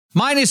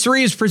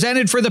-3 is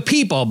presented for the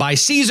people by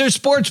Caesars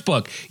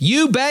Sportsbook.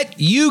 You bet,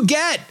 you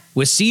get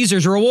with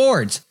Caesars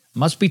Rewards.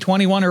 Must be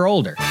 21 or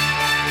older.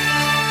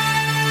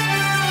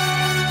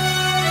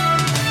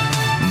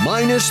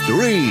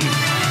 -3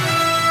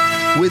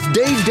 with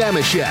Dave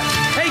Damashek.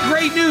 Hey,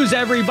 great news,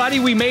 everybody.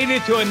 We made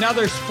it to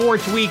another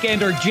sports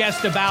weekend, or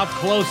just about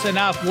close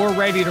enough. We're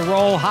ready to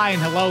roll. Hi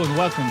and hello and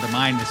welcome to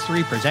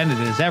 -3, presented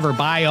as ever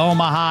by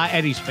Omaha.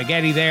 Eddie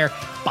Spaghetti there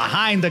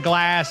behind the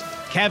glass.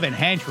 Kevin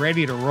Hench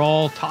ready to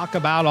roll, talk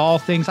about all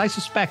things. I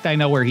suspect I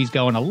know where he's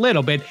going a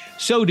little bit.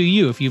 So do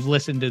you if you've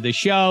listened to the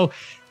show.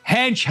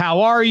 Hench,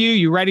 how are you?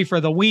 You ready for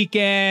the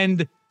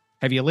weekend?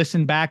 Have you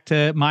listened back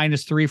to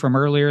 -3 from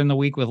earlier in the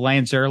week with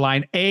Lance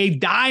Zierlein? A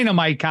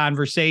dynamite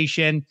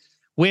conversation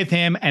with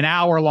him, an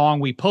hour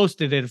long. We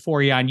posted it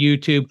for you on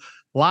YouTube.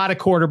 A lot of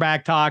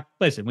quarterback talk.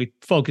 Listen, we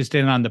focused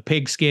in on the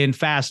pigskin,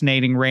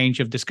 fascinating range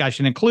of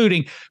discussion,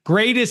 including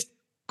greatest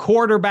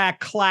quarterback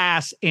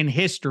class in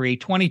history.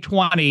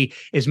 2020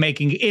 is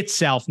making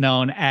itself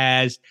known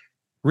as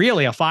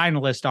really a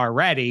finalist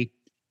already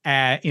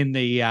in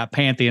the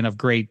pantheon of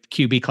great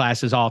QB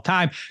classes all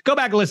time. Go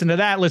back and listen to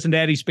that. Listen to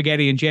Eddie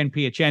Spaghetti and Jen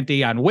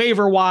Piacenti on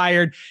Waiver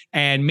Wired,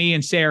 and me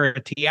and Sarah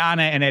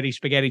Tiana and Eddie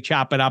Spaghetti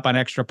chop it up on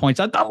Extra Points.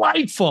 A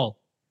delightful,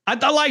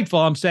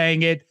 I'm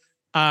saying it,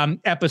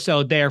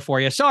 episode there for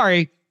you.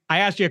 Sorry, I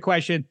asked you a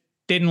question,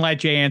 didn't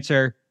let you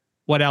answer.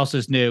 What else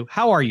is new?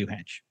 How are you,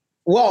 Hench?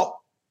 Well,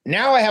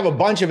 now I have a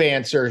bunch of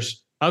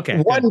answers. Okay.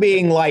 One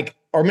being like,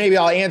 or maybe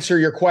I'll answer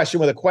your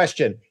question with a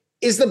question.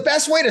 Is the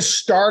best way to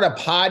start a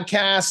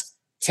podcast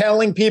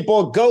telling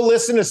people, go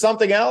listen to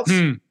something else?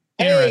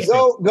 Hey,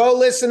 go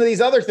listen to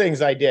these other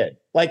things I did.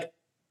 Like,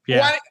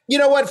 why, you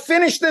know what?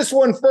 Finish this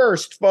one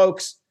first,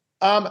 folks.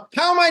 How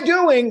am I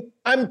doing?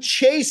 I'm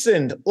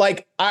chastened.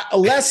 Like,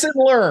 lesson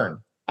learned.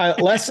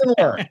 Lesson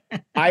learned.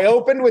 I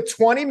opened with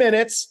 20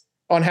 minutes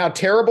on how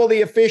terrible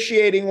the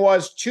officiating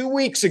was 2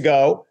 weeks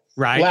ago.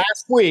 Right.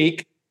 Last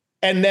week.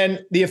 And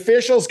then the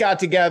officials got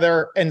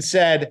together and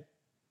said,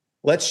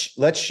 let's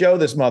show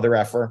this mother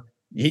effer.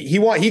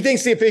 He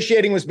thinks the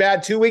officiating was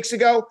bad 2 weeks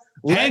ago.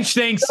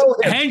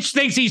 Hench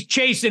thinks he's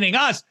chastening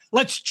us.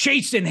 Let's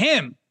chasten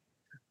him.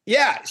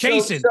 Yeah.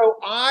 Chasten. So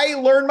I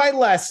learned my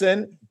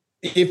lesson.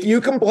 If you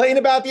complain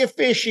about the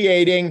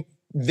officiating,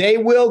 they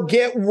will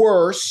get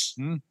worse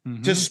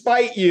to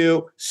spite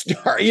you.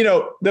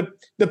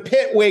 The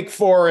Pitt Wake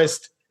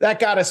Forest. That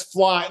got us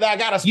flying.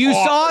 You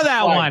saw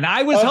that one.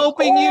 I was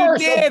hoping you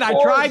did. I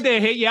tried to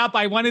hit you up.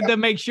 I wanted to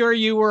make sure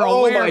you were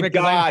aware. Oh my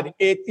God.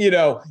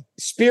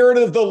 Spirit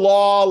of the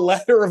law,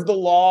 letter of the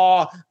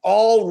law,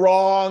 all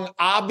wrong.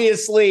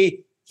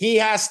 Obviously,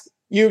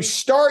 you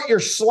start your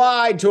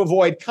slide to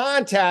avoid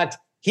contact.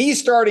 He's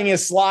starting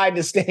his slide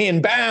to stay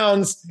in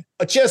bounds.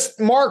 Just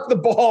mark the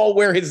ball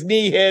where his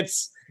knee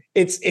hits.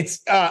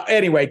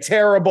 Anyway,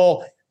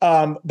 terrible.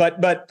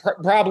 But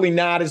probably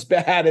not as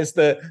bad as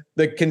the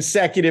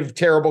consecutive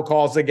terrible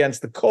calls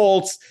against the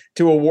Colts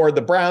to award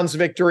the Browns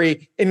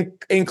victory,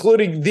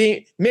 including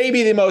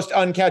maybe the most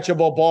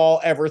uncatchable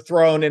ball ever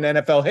thrown in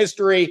NFL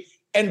history.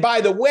 And by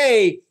the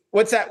way,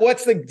 what's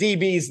the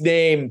DB's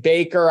name?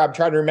 Baker. I'm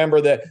trying to remember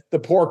the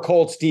poor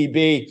Colts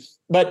DB.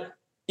 But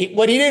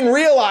what he didn't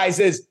realize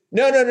is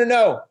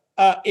no.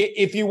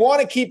 If you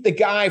want to keep the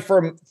guy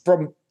from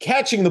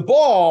catching the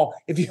ball,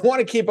 if you want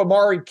to keep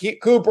Amari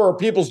Cooper or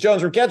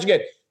Peoples-Jones from catching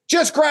it,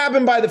 just grab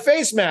him by the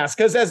face mask.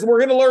 Because as we're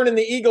going to learn in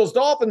the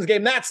Eagles-Dolphins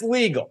game, that's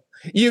legal.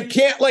 You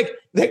can't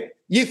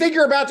you think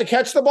you're about to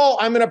catch the ball?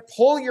 I'm going to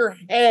pull your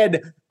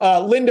head,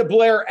 Linda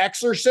Blair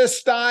exorcist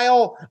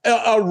style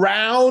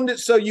around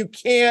so you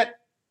can't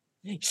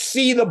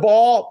see the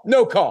ball.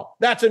 No call.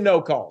 That's a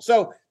no call.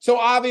 So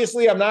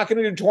obviously I'm not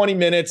going to do 20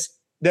 minutes.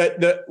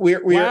 The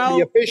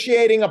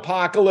officiating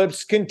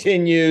apocalypse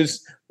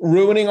continues,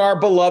 ruining our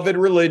beloved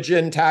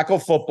religion, tackle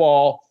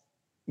football.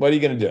 What are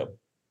you going to do?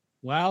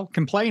 Well,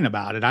 complain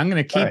about it. I'm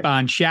going to keep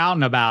on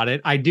shouting about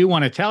it. I do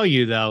want to tell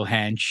you, though,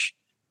 Hench,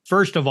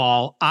 first of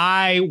all,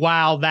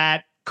 while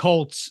that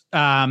Colts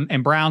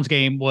and Browns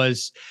game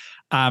was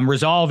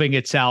resolving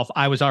itself,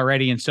 I was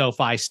already in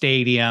SoFi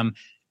Stadium.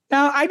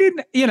 Now, I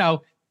didn't,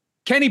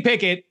 Kenny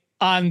Pickett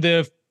on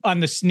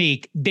the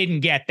sneak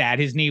didn't get that.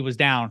 His knee was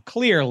down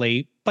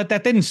clearly, but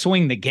that didn't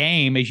swing the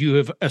game, as you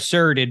have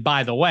asserted,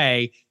 by the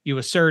way. You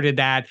asserted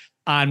that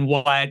on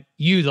what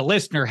you, the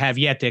listener, have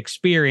yet to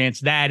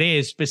experience. That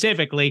is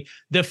specifically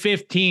the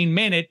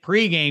 15-minute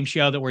pregame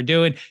show that we're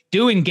doing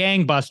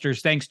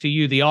gangbusters, thanks to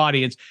you, the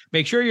audience.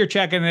 Make sure you're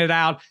checking it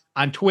out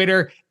on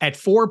Twitter at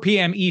 4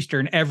 p.m.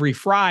 Eastern every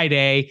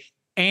Friday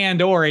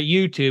or at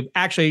YouTube.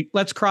 Actually,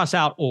 let's cross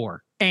out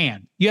or.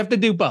 And you have to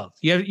do both.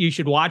 You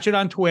should watch it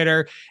on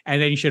Twitter,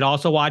 and then you should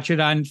also watch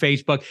it on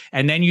Facebook,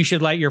 and then you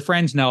should let your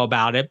friends know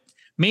about it.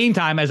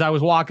 Meantime, as I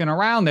was walking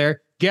around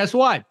there, guess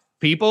what?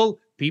 People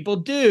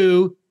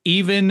do,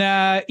 even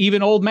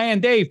old man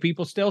Dave,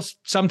 people still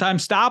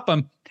sometimes stop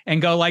him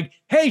and go like,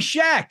 "Hey,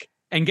 Shek."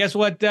 And guess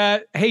what?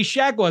 Hey,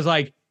 Shek was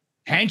like,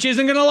 "Hench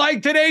isn't going to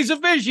like today's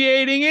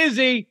officiating, is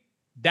he?"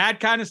 That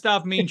kind of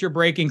stuff means you're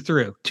breaking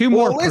through. Two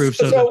more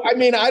proofs. I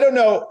don't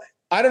know.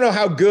 I don't know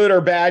how good or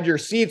bad your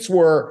seats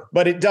were,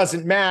 but it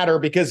doesn't matter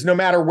because no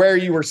matter where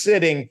you were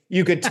sitting,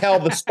 you could tell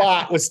the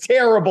spot was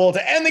terrible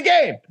to end the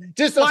game.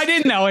 I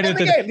didn't know it. End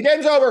the game. The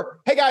game's over.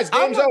 Hey guys,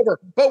 game's over.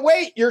 But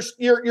wait,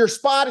 your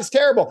spot is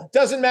terrible.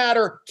 Doesn't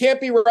matter. Can't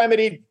be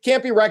remedied.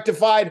 Can't be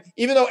rectified.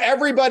 Even though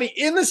everybody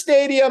in the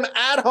stadium,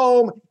 at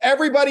home,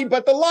 everybody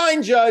but the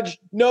line judge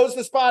knows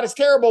the spot is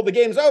terrible. The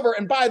game's over.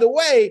 And by the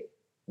way,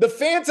 the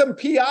phantom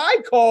PI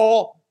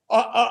call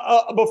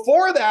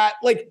before that,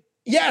 like,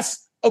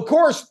 yes. Of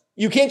course,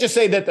 you can't just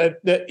say that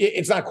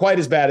it's not quite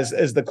as bad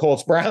as the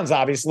Colts Browns.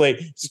 Obviously,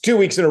 it's 2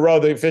 weeks in a row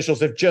the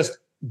officials have just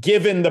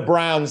given the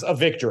Browns a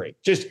victory.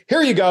 Just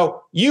here you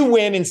go, you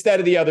win instead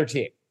of the other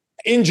team.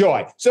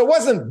 Enjoy. So it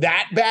wasn't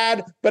that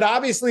bad, but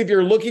obviously, if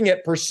you're looking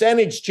at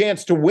percentage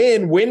chance to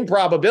win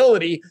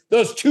probability,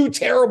 those two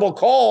terrible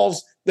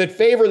calls that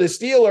favor the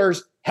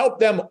Steelers help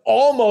them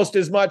almost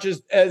as much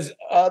as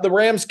the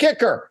Rams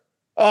kicker.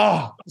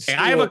 Oh, okay,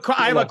 I have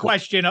a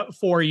question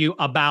for you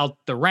about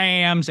the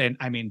Rams. And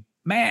I mean,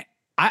 man,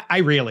 I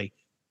really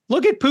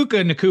look at Puka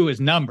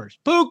Nakua's numbers.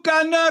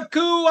 Puka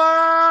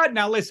Nakua.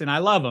 Now, listen, I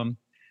love him,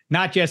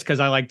 not just because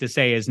I like to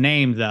say his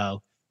name,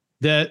 though.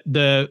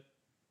 The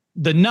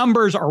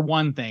numbers are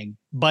one thing,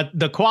 but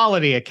the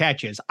quality of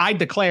catches, I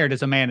declared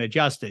as a man of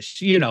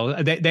justice. You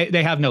know,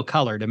 they have no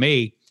color to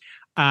me.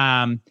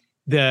 The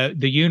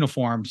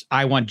uniforms,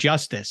 I want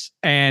justice.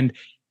 And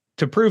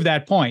to prove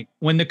that point,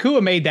 when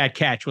Nakua made that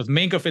catch with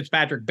Minkah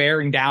Fitzpatrick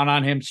bearing down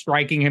on him,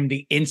 striking him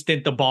the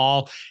instant the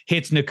ball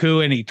hits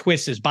Nakua and he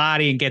twists his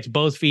body and gets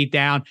both feet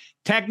down,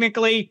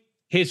 technically,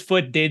 his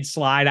foot did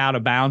slide out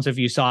of bounds. If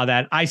you saw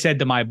that, I said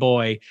to my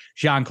boy,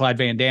 Jean-Claude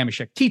Van Damme,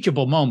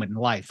 teachable moment in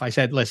life. I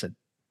said, listen,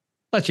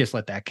 let's just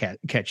let that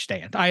catch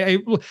stand.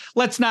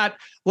 Let's not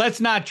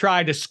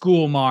try to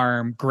school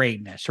marm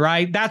greatness,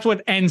 right? That's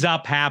what ends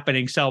up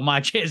happening so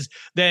much is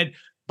that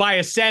by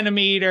a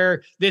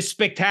centimeter, this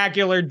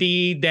spectacular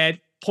deed that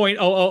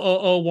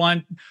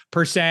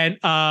 0.00001%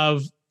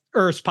 of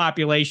Earth's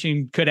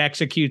population could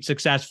execute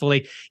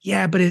successfully.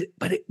 Yeah, but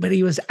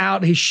he was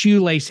out. His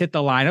shoelace hit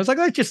the line. I was like,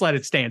 let's just let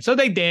it stand. So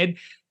they did.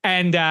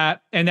 And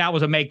that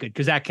was a make good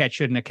because that catch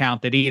shouldn't have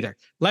counted either.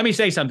 Let me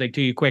say something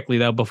to you quickly,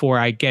 though, before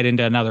I get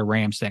into another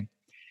Rams thing.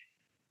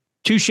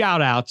 2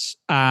 shout outs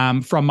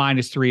from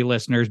 -3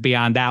 listeners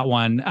beyond that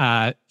one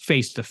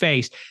face to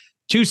face.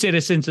 2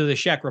 citizens of the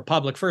Czech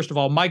Republic. First of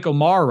all, Michael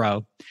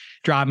Morrow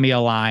dropped me a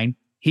line.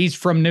 He's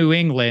from New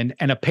England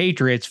and a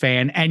Patriots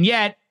fan, and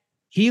yet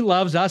he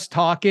loves us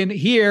talking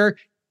here,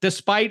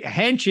 despite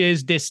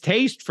Hench's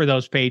distaste for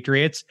those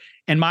Patriots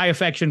and my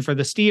affection for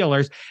the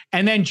Steelers.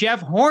 And then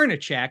Jeff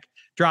Hornacek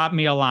dropped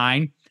me a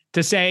line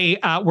to say,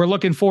 we're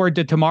looking forward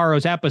to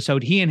tomorrow's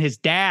episode. He and his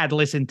dad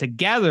listened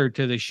together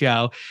to the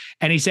show,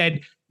 and he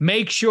said,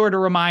 make sure to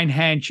remind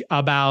Hench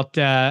about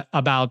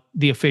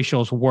the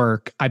officials'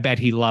 work. I bet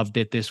he loved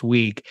it this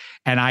week.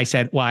 And I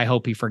said, well, I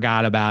hope he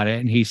forgot about it.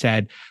 And he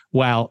said,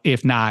 well,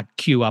 if not,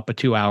 cue up a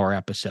 2-hour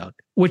episode,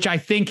 which I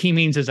think he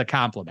means as a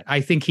compliment. I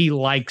think he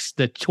likes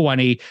the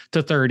 20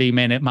 to 30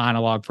 minute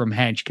monologue from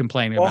Hench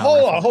complaining about.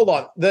 Hold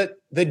on.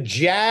 The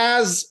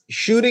Jazz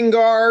shooting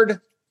guard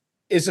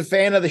is a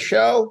fan of the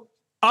show.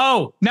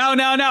 Oh, no.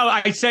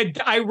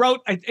 I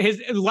wrote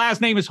his last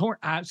name is Horn.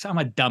 I'm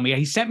a dummy.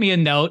 He sent me a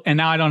note and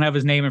now I don't have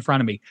his name in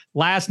front of me.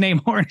 Last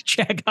name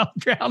Hornacek.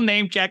 I'll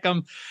name check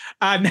him.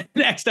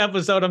 Next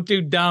episode. I'm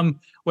too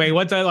dumb. Wait,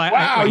 what's that like?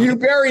 Wow, you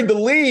buried the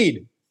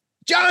lead.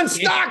 John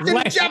Stockton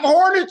and Jeff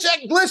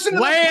Hornacek. Listen to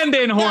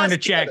Landon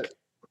Hornacek.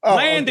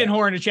 Landon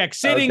Hornacek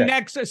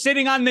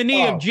sitting on the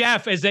knee of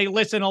Jeff as they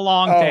listen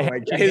along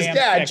to his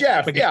dad,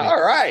 Jeff. Yeah,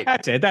 all right.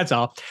 That's it. That's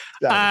all.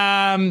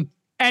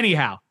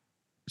 Anyhow.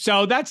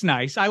 So that's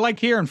nice. I like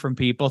hearing from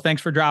people.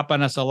 Thanks for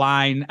dropping us a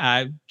line.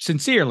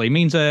 Sincerely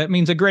means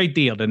a great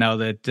deal to know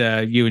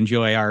that you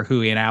enjoy our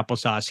hooey and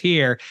applesauce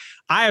here.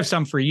 I have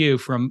some for you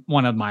from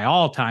one of my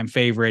all-time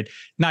favorite,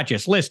 not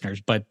just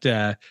listeners, but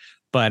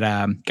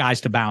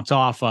guys to bounce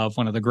off of.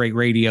 One of the great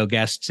radio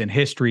guests in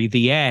history,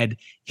 the Ed.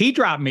 He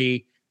dropped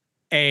me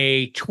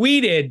a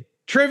tweeted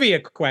trivia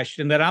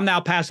question that I'm now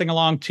passing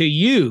along to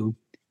you,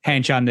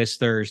 Hench, on this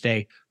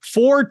Thursday.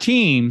 4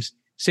 teams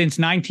since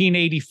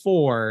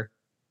 1984.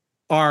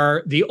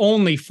 Are the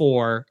only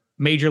 4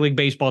 Major League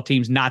Baseball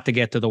teams not to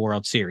get to the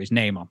World Series.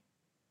 Name them.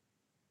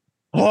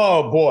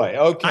 Oh, boy.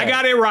 Okay. I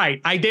got it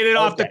right. I did it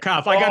off the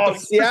cuff. I got the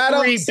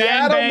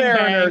Seattle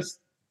Mariners.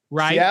 Bang.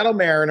 Right. Seattle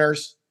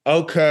Mariners.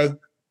 Okay.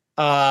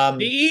 The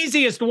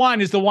easiest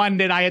one is the one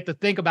that I had to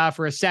think about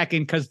for a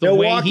second because the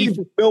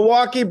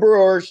Milwaukee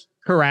Brewers.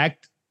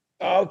 Correct.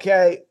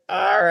 Okay.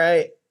 All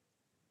right.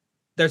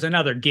 There's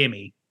another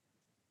gimme.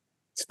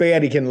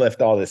 Spaghetti can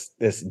lift all this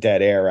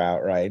dead air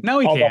out, right? No,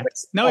 he can't.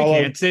 No, he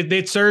can't.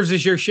 It serves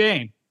as your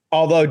shame.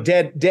 Although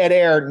dead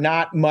air,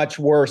 not much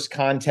worse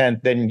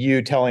content than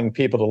you telling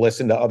people to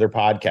listen to other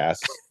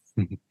podcasts.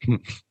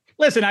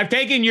 Listen, I've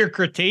taken your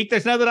critique.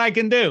 There's nothing I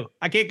can do.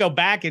 I can't go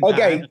back in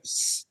time.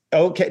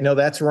 Okay. No,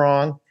 that's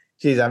wrong.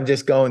 Geez, I'm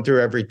just going through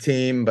every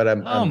team, but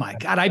Oh my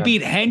God. I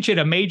beat Hench at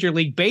a Major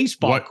League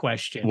Baseball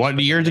question. What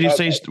year did you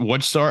say?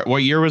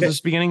 What year was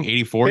this beginning?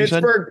 84, you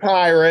said? Pittsburgh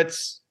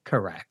Pirates.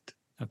 Correct.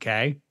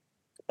 Okay.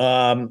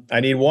 I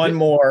need one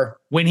more.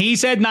 When he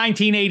said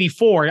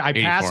 1984, I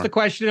passed the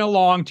question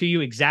along to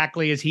you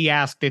exactly as he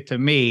asked it to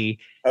me.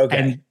 Okay.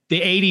 And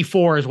the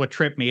 84 is what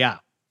tripped me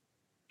up.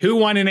 Who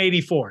won in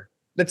 84?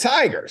 The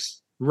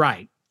Tigers.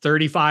 Right.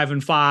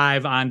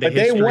 35-5 on the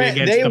history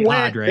against the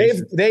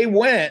Padres. They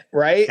went,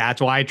 right?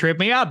 That's why it tripped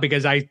me up,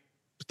 because I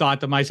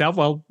thought to myself,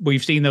 well,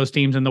 we've seen those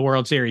teams in the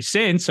World Series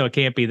since, so it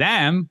can't be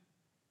them.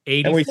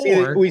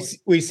 84. And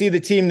we see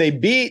the team they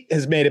beat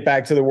has made it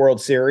back to the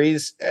World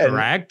Series.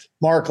 Correct.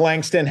 Mark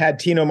Langston had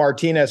Tino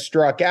Martinez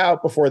struck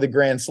out before the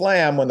Grand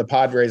Slam when the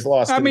Padres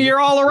lost. I mean, you're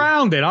all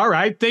around it. All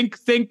right.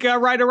 Think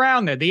right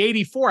around there. The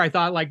 84, I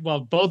thought, like, well,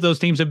 both those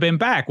teams have been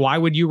back. Why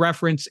would you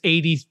reference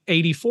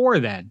 84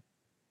 then?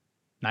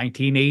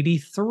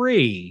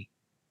 1983.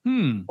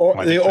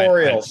 Or the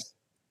Orioles.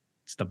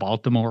 It's the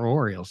Baltimore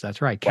Orioles. That's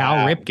right.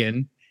 Cal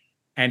Ripken.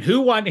 And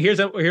who won?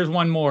 Here's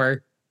one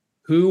more.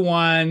 Who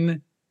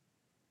won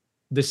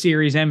the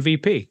series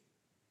MVP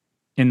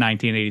in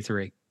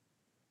 1983?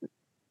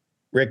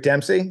 Rick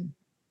Dempsey.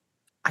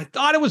 I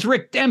thought it was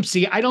Rick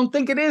Dempsey. I don't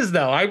think it is,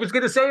 though. I was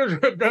going to say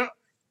it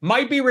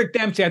might be Rick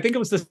Dempsey. I think it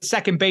was the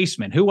second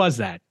baseman. Who was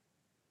that?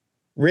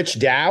 Rich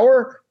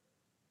Dower.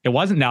 It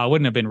wasn't. No, it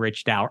wouldn't have been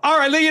Rich Dower. All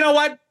right, you know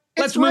what?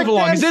 Let's move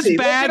along. Is this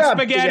bad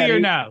spaghetti or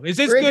no? Is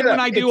this good when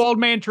I do old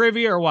man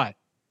trivia or what?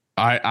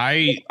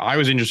 I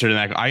was interested in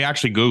that. I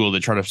actually Googled to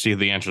try to see if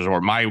the answers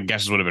were. My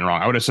guesses would have been wrong.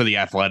 I would have said the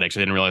Athletics. I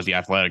didn't realize the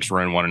Athletics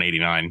were in 1 in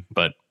 89,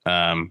 but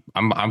I'm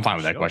fine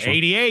with that question.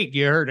 88.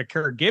 You heard of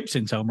Kirk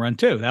Gibson's home run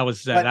too. That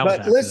was.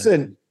 But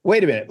listen,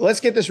 wait a minute. Let's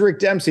get this Rick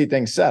Dempsey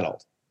thing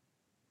settled.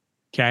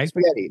 Okay.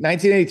 Spaghetti.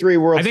 1983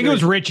 World Series. I think it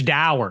was Rich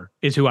Dower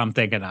is who I'm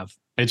thinking of.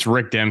 It's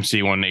Rick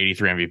Dempsey won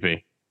 83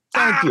 MVP.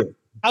 Thank you.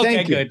 Okay,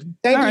 Thank you. good.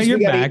 Thank All you, right, you're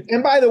Spaghetti. back.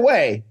 And by the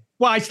way,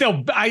 well, I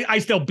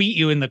still beat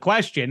you in the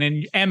question,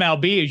 and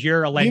MLB is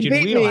your alleged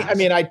wheelhouse. I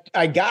mean,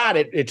 I got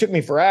it. It took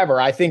me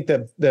forever. I think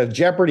the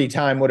Jeopardy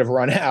time would have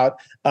run out.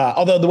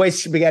 Although the way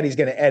Spaghetti's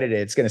going to edit it,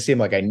 it's going to seem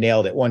like I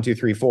nailed it. 1, 2,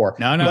 3, 4.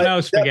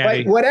 No,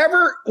 Spaghetti.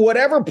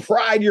 Whatever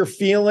pride you're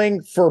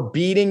feeling for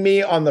beating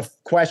me on the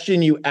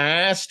question you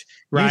asked,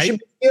 right? You should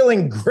be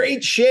feeling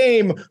great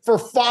shame for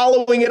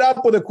following it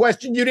up with a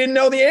question you didn't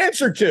know the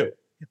answer to.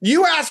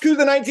 You ask who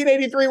the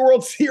 1983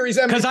 World Series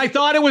MVP. Because I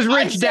thought it was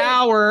Rich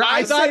Dower.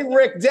 I say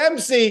Rick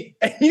Dempsey,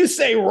 and you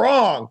say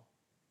wrong.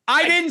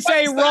 I didn't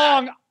say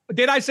wrong.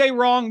 Did I say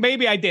wrong?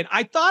 Maybe I did.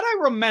 I thought I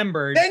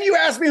remembered. Then you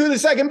asked me who the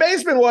second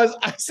baseman was.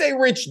 I say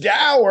Rich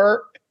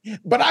Dower,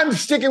 but I'm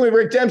sticking with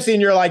Rick Dempsey,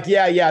 and you're like,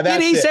 yeah, that's it.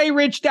 Did he say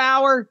Rich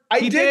Dower?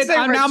 I did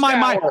say Rich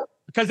Dower.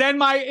 Because then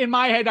in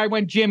my head, I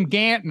went Jim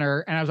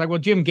Gantner, and I was like, well,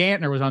 Jim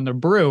Gantner was on the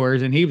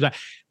Brewers, and he was like,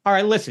 all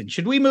right, listen,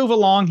 should we move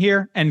along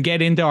here and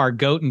get into our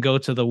GOAT and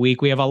GOATs of the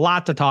week? We have a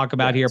lot to talk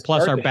about here,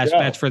 plus our best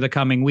bets for the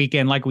coming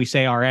weekend. Like we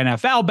say, our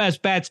NFL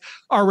best bets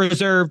are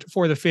reserved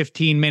for the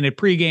 15-minute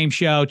pregame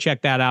show.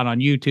 Check that out on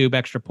YouTube,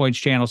 Extra Points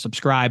channel,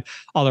 subscribe,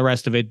 all the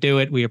rest of it. Do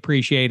it. We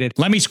appreciate it.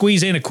 Let me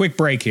squeeze in a quick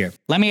break here.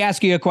 Let me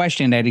ask you a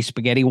question, Eddie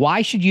Spaghetti.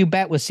 Why should you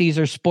bet with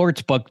Caesars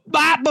Sportsbook?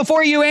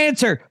 Before you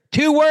answer,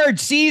 2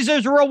 words,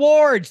 Caesars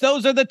Rewards.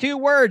 Those are the 2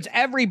 words.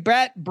 Every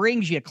bet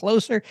brings you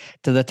closer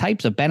to the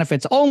types of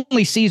benefits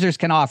only Caesars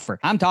can offer.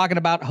 I'm talking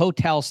about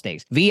hotel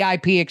stays,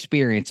 VIP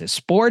experiences,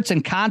 sports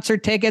and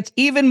concert tickets,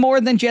 even more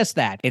than just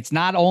that. It's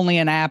not only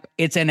an app,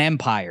 it's an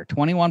empire.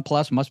 21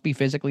 plus must be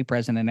physically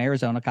present in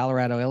Arizona,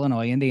 Colorado,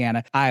 Illinois,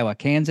 Indiana, Iowa,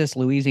 Kansas,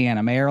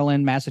 Louisiana,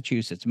 Maryland,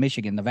 Massachusetts,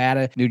 Michigan,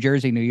 Nevada, New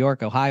Jersey, New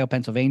York, Ohio,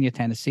 Pennsylvania,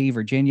 Tennessee,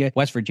 Virginia,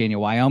 West Virginia,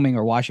 Wyoming,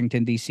 or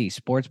Washington, D.C.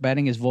 Sports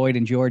betting is void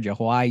in Georgia,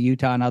 Hawaii,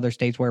 Utah, and other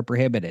states where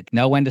prohibited.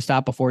 Know when to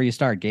stop before you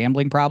start.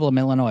 Gambling problem?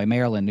 Illinois,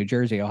 Maryland, New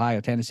Jersey, Ohio,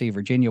 Tennessee,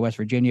 Virginia, West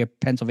Virginia,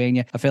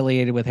 Pennsylvania,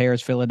 affiliated with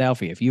Harris,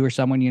 Philadelphia. If you or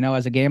someone you know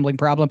has a gambling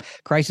problem,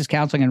 crisis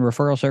counseling and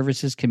referral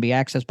services can be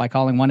accessed by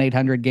calling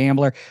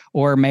 1-800-GAMBLER,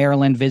 or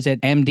Maryland,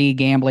 visit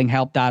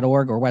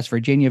mdgamblinghelp.org, or West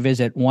Virginia,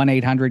 visit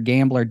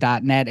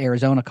 1-800-GAMBLER.net.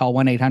 Arizona, call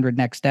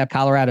 1-800-NEXT-STEP.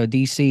 Colorado,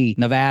 D.C.,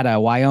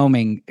 Nevada,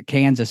 Wyoming,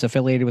 Kansas,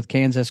 affiliated with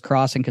Kansas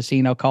Crossing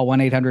Casino, call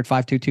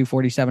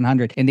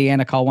 1-800-522-4700.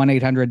 Indiana, call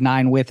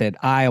 1-800-9-WITH-IT.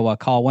 Iowa,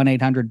 call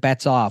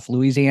 1-800-BETS-OFF.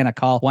 Louisiana,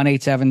 call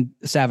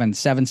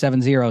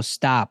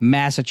 1-877-770-STOP.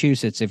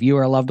 Massachusetts, if you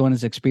or a loved one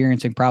is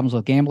experiencing problems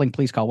with gambling,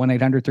 please call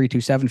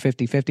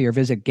 1-800-327-5050 or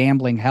visit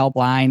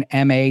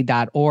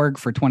gamblinghelplinema.org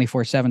for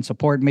 24/7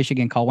 support.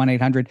 Michigan, call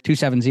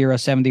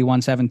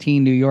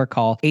 1-800-270-7117. New York,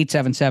 call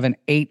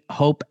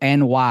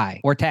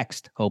 877-8-HOPE-NY or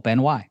text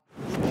HOPE-NY.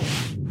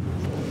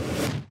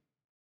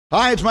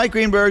 Hi, it's Mike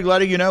Greenberg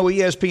letting you know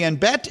ESPN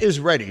Bet is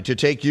ready to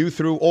take you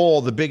through all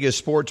the biggest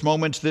sports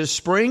moments this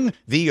spring.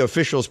 The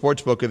official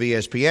sportsbook of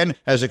ESPN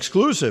has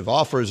exclusive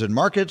offers and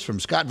markets from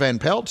Scott Van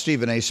Pelt,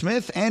 Stephen A.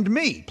 Smith, and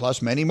me,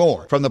 plus many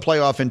more. From the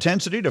playoff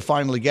intensity to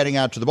finally getting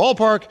out to the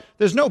ballpark,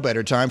 there's no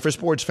better time for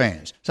sports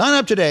fans. Sign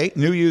up today.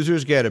 New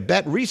users get a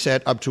bet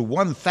reset up to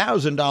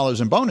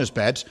 $1,000 in bonus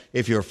bets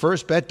if your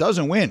first bet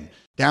doesn't win.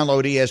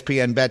 Download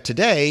ESPN Bet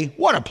today.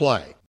 What a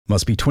play.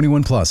 Must be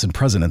 21 plus and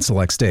present in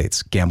select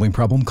states. Gambling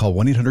problem? Call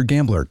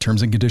 1-800-GAMBLER.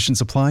 Terms and conditions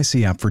apply.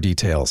 See app for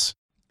details.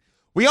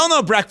 We all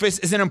know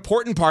breakfast is an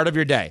important part of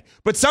your day.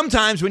 But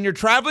sometimes when you're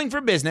traveling for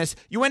business,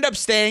 you end up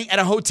staying at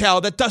a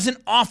hotel that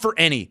doesn't offer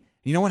any.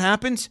 You know what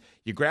happens?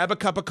 You grab a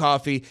cup of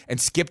coffee and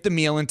skip the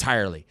meal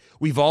entirely.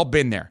 We've all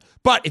been there.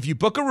 But if you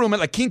book a room at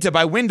La Quinta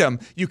by Wyndham,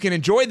 you can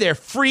enjoy their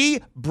free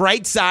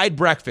Bright Side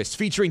breakfast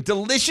featuring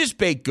delicious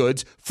baked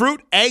goods,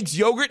 fruit, eggs,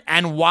 yogurt,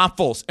 and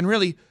waffles. And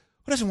really,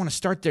 who doesn't want to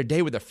start their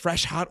day with a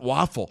fresh, hot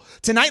waffle?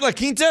 Tonight, La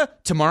Quinta,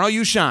 tomorrow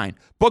you shine.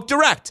 Book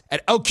direct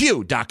at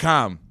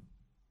lq.com.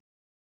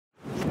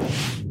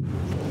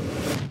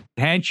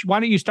 Hench, why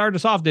don't you start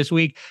us off this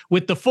week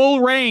with the full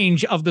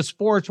range of the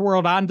sports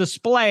world on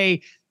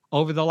display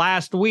over the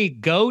last week?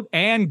 Goat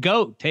and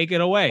GOAT. Take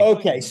it away.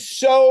 Okay,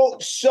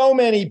 so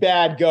many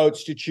bad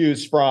GOATs to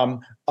choose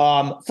from.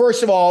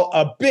 First of all,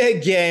 a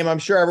big game I'm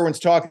sure everyone's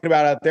talking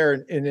about out there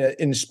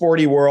in the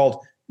sporty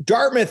world.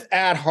 Dartmouth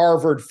at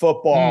Harvard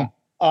football.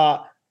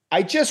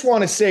 I just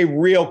want to say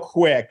real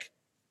quick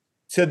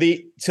to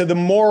the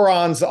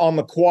morons on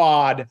the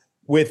quad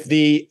with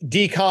the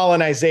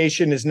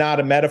decolonization is not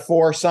a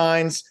metaphor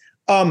signs.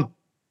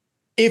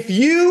 If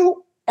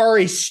you are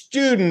a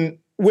student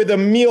with a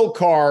meal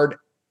card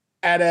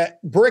at a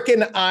Brick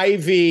and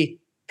Ivy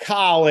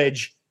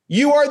college,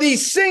 you are the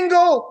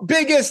single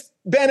biggest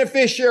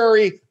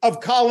beneficiary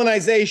of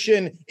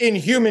colonization in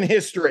human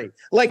history.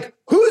 Like,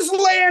 whose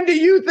land do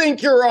you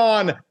think you're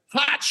on?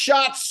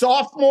 Hotshot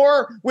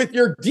sophomore with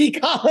your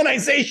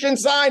decolonization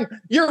sign?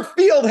 Your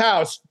field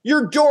house,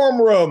 your dorm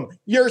room,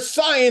 your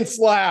science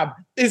lab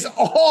is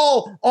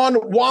all on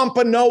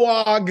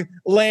Wampanoag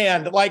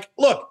land. Like,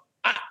 look,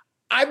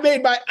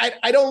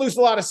 I don't lose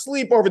a lot of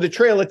sleep over the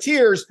Trail of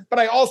Tears, but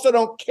I also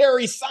don't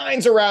carry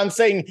signs around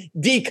saying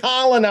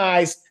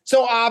decolonize.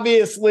 So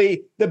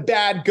obviously the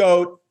bad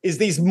GOAT is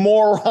these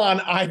moron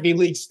Ivy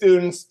League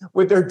students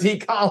with their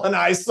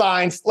decolonized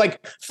signs.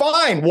 Like,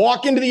 fine,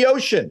 walk into the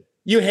ocean.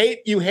 You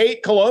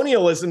hate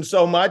colonialism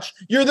so much.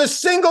 You're the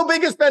single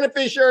biggest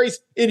beneficiaries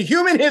in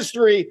human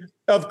history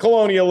of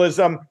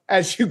colonialism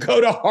as you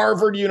go to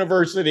Harvard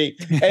University.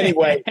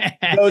 Anyway,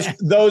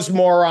 those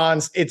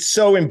morons, it's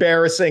so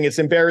embarrassing. It's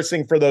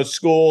embarrassing for those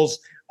schools.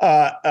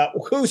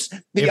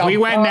 If we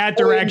went in that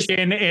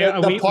direction,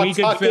 we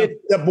could feel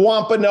the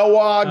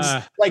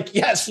Wampanoags. Like,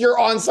 yes, you're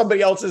on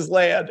somebody else's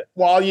land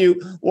while you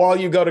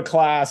go to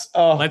class.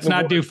 Let's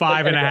not do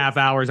 5.5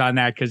 hours on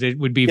that because it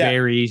would be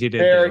very easy to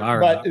do. All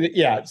right. But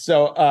yeah,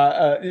 so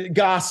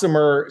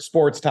Gossamer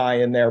sports tie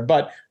in there,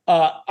 but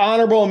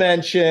honorable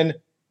mention.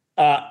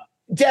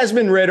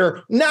 Desmond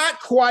Ridder,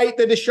 not quite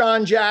the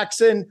Deshaun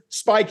Jackson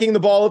spiking the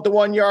ball at the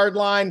 1 yard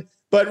line,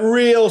 but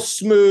real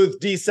smooth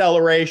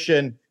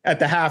deceleration at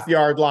the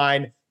half-yard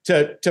line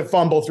to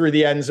fumble through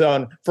the end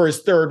zone for his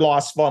third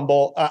lost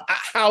fumble.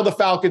 How the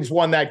Falcons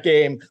won that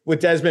game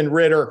with Desmond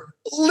Ridder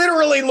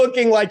literally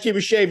looking like he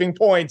was shaving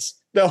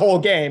points the whole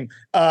game.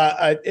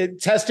 A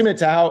testament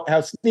to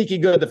how sneaky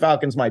good the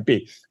Falcons might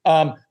be.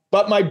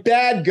 But my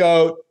bad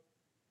GOAT,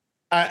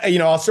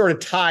 I'll sort of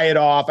tie it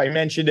off. I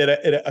mentioned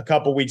it a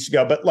couple weeks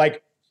ago, but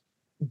like,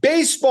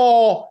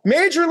 baseball,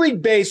 Major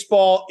League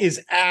Baseball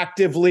is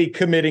actively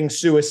committing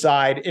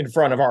suicide in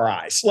front of our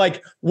eyes.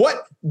 Like,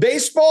 what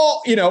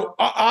baseball,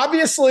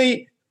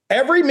 obviously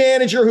every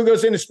manager who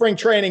goes into spring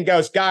training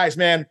goes, guys,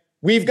 man,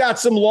 we've got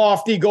some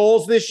lofty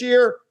goals this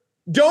year.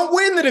 Don't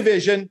win the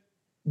division.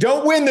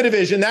 Don't win the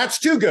division. That's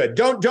too good.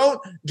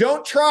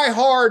 Don't try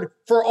hard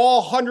for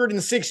all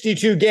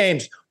 162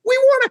 games. We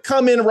want to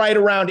come in right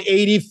around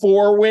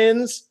 84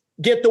 wins,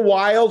 get the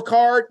wild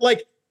card.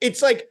 Like,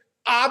 it's like,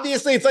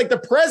 obviously, it's like the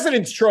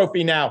President's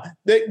Trophy now.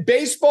 That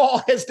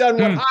baseball has done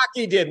what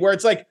hockey did, where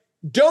it's like,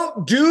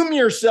 don't doom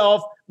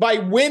yourself by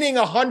winning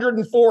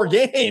 104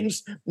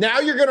 games. Now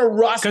you're going to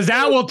rust. Because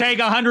that will take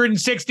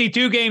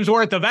 162 games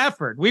worth of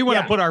effort. We want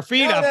to put our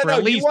feet up for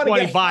at least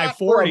 25,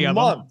 40 of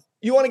them.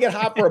 You want to get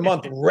hot for a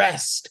month.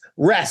 Rest.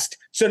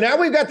 So now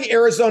we've got the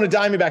Arizona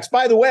Diamondbacks.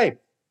 By the way,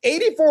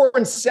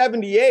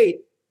 84-78,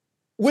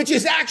 which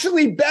is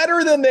actually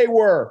better than they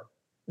were.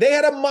 They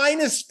had a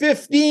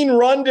 -15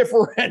 run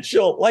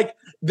differential. Like,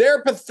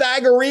 their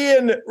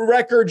Pythagorean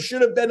record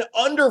should have been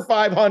under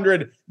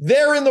 500.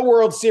 They're in the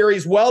World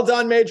Series. Well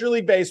done, Major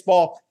League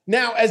Baseball.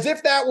 Now, as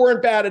if that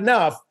weren't bad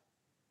enough,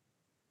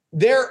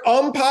 their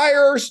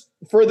umpires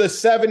for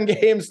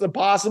the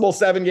possible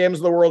 7 games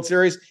of the World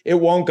Series, it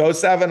won't go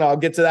 7. I'll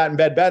get to that in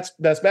best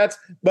bets.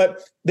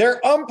 But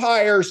their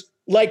umpires,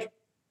 like,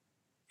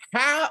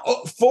 4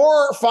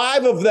 or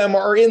 5 of them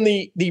are in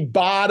the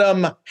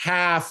bottom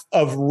half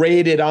of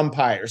rated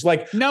umpires.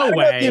 Like, no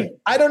way.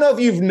 I don't know if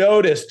you've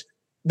noticed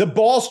the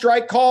ball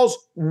strike calls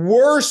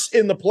worse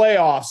in the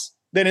playoffs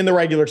than in the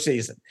regular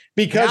season.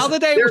 Because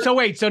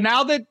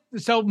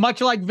so much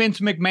like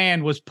Vince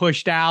McMahon was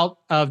pushed out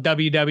of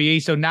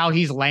WWE, so now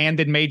he's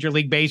landed Major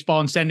League Baseball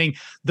and sending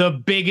the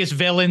biggest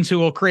villains who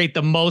will create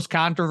the most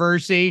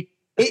controversy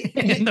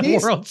in the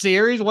World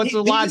Series. What's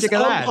the logic of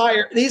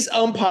that? These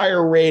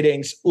umpire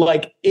ratings,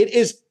 like, it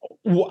is,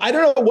 I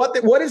don't know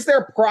what is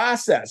their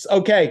process.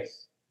 Okay.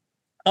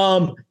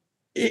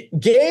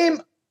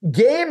 Game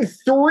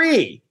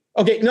 3.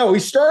 Okay. No, we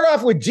start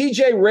off with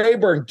DJ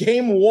Rayburn.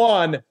 Game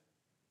 1.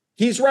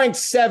 He's ranked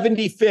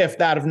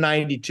 75th out of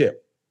 92.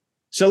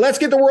 So let's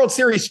get the World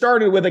Series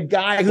started with a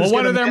guy who's. Well,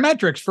 what are their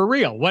metrics for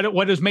real?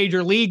 What is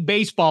Major League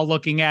Baseball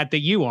looking at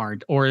that you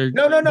aren't? Or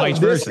no.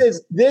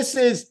 This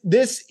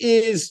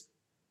is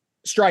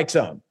strike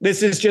zone.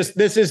 This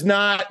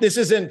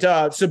isn't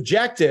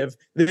subjective.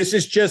 This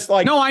is just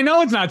like. No, I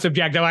know it's not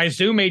subjective. I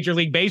assume Major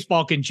League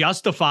Baseball can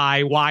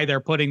justify why they're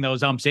putting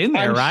those umps in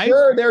there, right?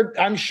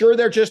 I'm sure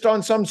they're just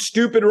on some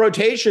stupid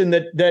rotation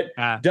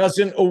that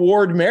doesn't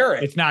award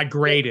merit. It's not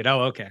graded.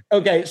 Oh, okay.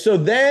 Okay, so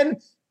then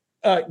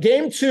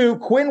game 2,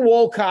 Quinn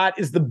Wolcott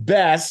is the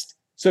best.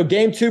 So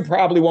game 2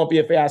 probably won't be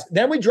a fast.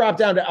 Then we drop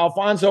down to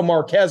Alfonso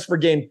Marquez for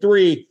game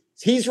 3.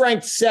 He's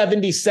ranked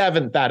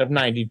 77th out of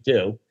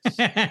 92.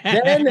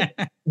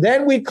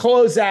 then we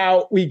close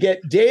out. We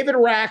get David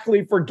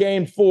Rackley for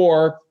game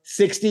 4,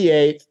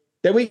 68th.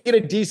 Then we get a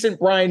decent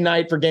Brian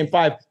Knight for game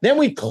 5. Then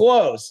we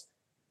close.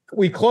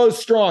 We close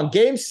strong.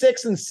 Game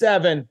 6 and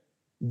 7,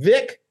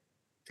 Vic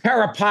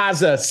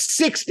Carapazza,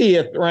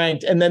 60th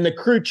ranked. And then the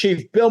crew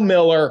chief, Bill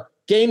Miller,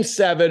 game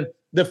 7,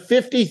 the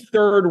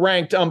 53rd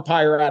ranked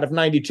umpire out of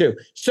 92.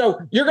 So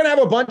you're going to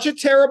have a bunch of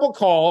terrible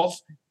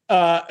calls.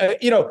 By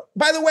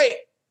the way,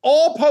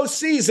 all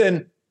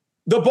postseason,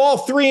 the ball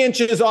 3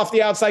 inches off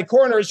the outside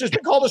corner has just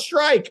been called a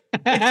strike.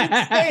 It's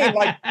insane.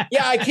 Like,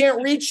 yeah, I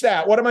can't reach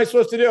that. What am I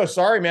supposed to do?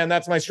 Sorry, man,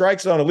 that's my strike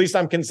zone. At least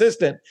I'm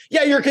consistent.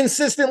 Yeah, you're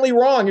consistently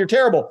wrong. You're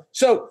terrible.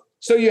 So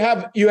you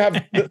have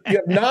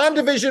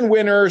non-division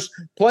winners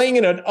playing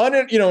in in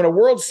a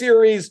World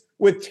Series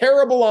with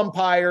terrible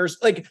umpires.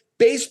 Like,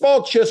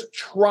 baseball just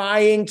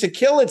trying to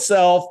kill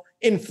itself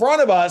in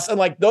front of us. And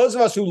like, those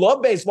of us who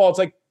love baseball, it's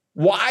like,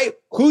 why?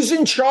 Who's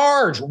in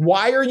charge?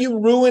 Why are you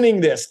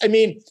ruining this? I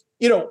mean,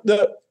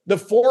 the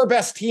 4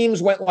 best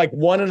teams went like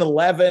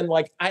 1-11.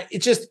 Like,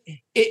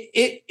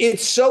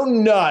 it's so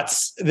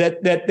nuts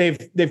that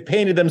they've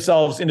painted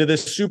themselves into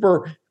this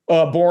super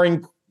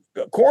boring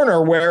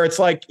corner where it's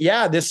like,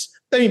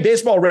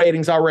 baseball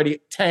ratings already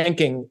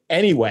tanking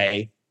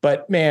anyway.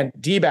 But man,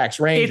 D-backs,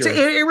 Rangers.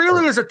 It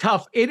really is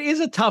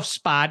a tough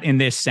spot in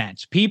this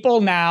sense.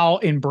 People now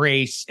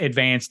embrace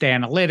advanced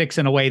analytics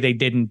in a way they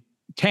didn't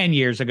 10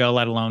 years ago,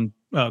 let alone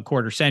a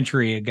quarter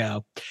century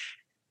ago.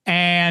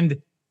 And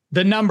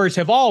the numbers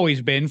have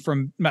always been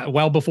from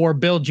well before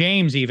Bill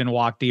James even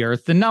walked the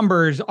earth. The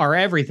numbers are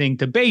everything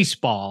to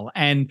baseball.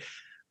 And,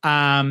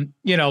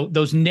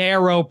 those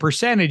narrow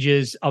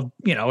percentages of,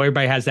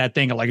 everybody has that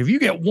thing of like, if you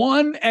get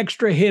 1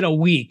 extra hit a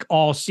week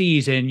all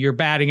season, your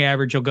batting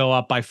average will go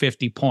up by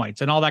 50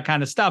 points and all that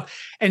kind of stuff.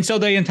 And so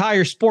the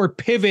entire sport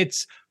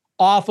pivots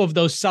off of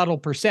those subtle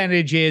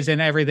percentages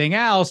and everything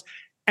else.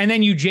 And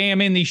then you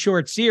jam in these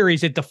short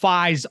series. It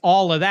defies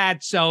all of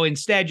that. So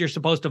instead, you're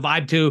supposed to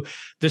vibe to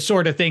the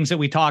sort of things that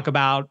we talk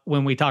about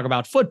when we talk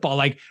about football.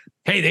 Like,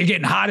 hey, they're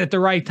getting hot at the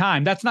right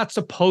time. That's not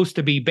supposed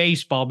to be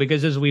baseball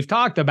because, as we've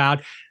talked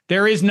about,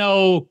 there is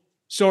no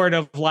sort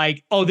of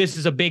like, oh, this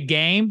is a big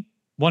game.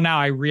 Well, now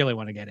I really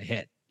want to get a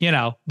hit.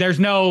 There's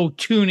no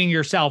tuning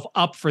yourself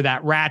up for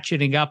that,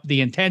 ratcheting up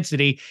the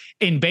intensity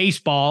in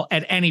baseball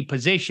at any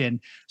position.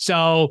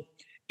 So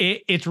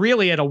it's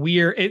really at a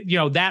weird,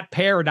 that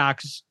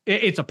paradox.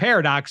 It's a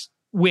paradox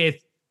with,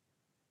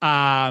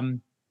 or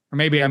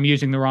maybe I'm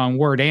using the wrong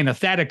word,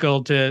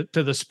 antithetical to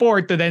the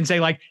sport to then say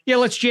like, yeah,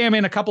 let's jam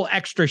in a couple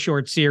extra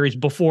short series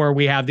before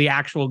we have the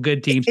actual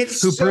good teams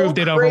who proved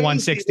it over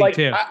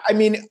 162.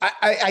 Like,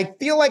 I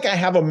feel like I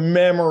have a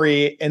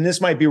memory, and this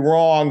might be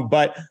wrong,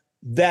 but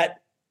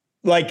that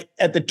like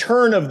at the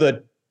turn of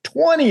the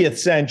 20th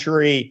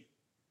century,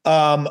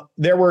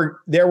 there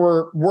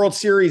were World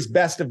Series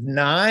best of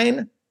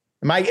 9.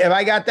 Have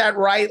I got that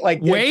right?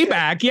 Like way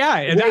back. Yeah.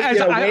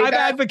 I've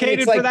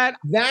advocated for that.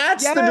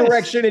 That's the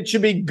direction it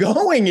should be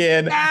going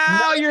in.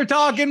 Now you're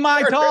talking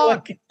my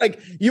talk.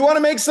 Like you want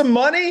to make some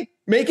money?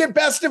 Make it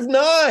best of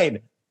 9.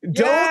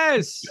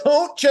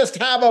 Don't just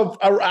have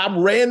a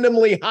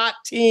randomly hot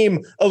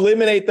team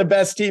eliminate the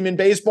best team in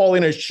baseball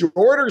in a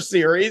shorter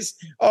series.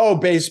 Oh,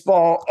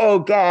 baseball. Oh,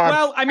 God.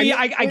 Well, I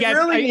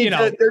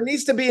get there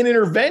needs to be an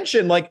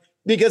intervention. Like,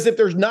 because if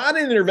there's not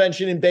an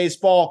intervention in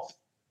baseball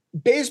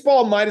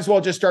might as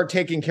well just start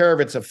taking care of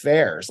its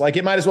affairs. Like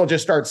it might as well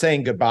just start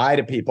saying goodbye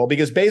to people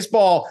because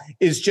baseball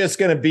is just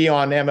going to be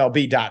on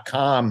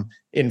MLB.com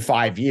in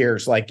 5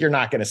 years. Like you're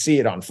not going to see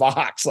it on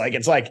Fox. Like,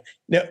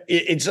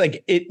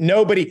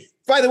 nobody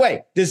By the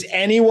way, does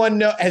anyone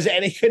know?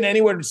 Can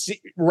anyone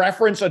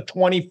reference a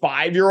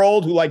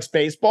 25-year-old who likes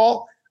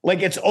baseball?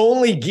 Like, it's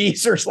only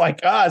geezers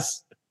like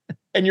us,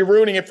 and you're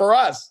ruining it for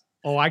us.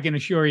 Oh, I can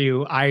assure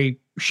you, I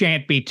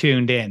shan't be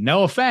tuned in.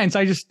 No offense.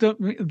 I just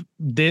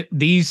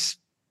these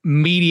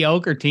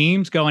mediocre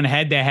teams going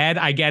head to head.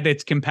 I get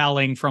it's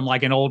compelling from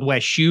like an Old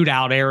West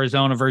shootout,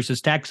 Arizona versus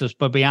Texas,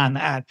 but beyond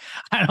that,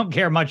 I don't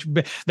care much.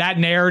 That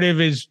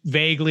narrative is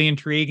vaguely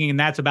intriguing, and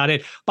that's about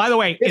it. By the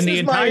way, this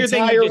is my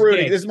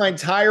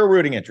entire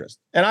rooting interest,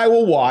 and I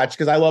will watch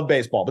because I love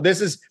baseball. But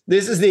this is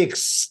the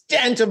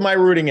extent of my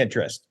rooting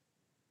interest.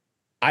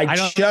 I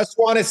just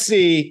want to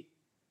see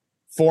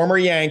former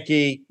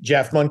Yankee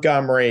Jeff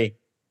Montgomery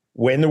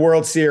win the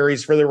World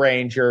Series for the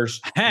Rangers,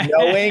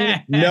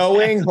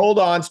 knowing, hold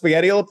on,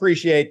 Spaghetti will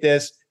appreciate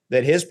this,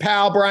 that his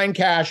pal Brian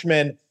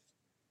Cashman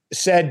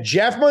said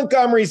Jeff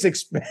Montgomery's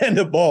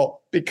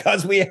expendable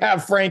because we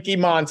have Frankie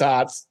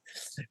Montas,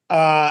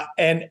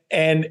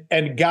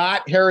 and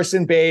got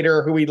Harrison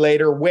Bader, who he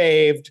later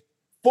waived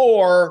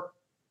for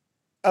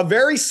a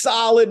very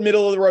solid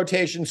middle of the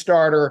rotation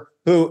starter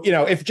who,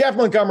 if Jeff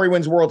Montgomery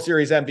wins World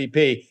Series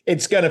MVP,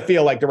 it's going to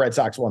feel like the Red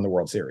Sox won the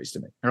World Series to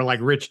me. Or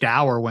like Rich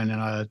Dower winning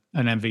an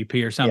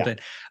MVP or something.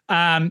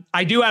 Yeah.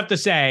 I do have to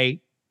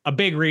say a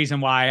big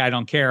reason why I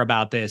don't care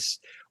about this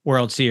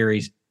World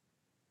Series,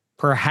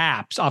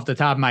 perhaps off the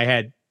top of my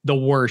head, the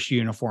worst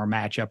uniform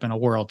matchup in a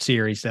World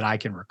Series that I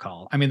can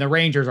recall. I mean, the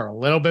Rangers are a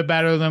little bit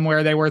better than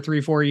where they were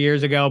 3-4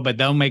 years ago, but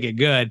they'll make it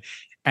good.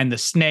 And the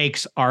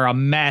Snakes are a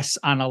mess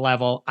on a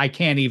level I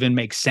can't even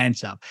make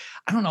sense of.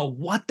 I don't know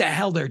what the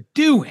hell they're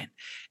doing.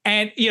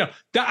 And,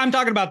 I'm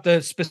talking about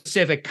the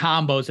specific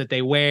combos that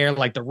they wear,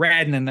 like the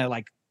red and then they're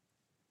like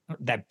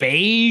that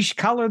beige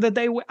color that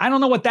they wear. I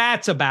don't know what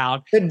that's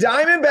about. The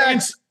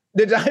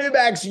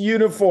Diamondbacks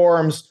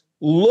uniforms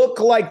look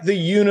like the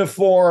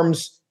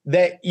uniforms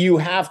that you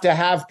have to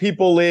have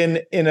people in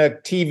a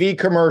TV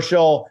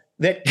commercial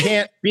that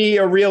can't be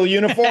a real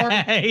uniform.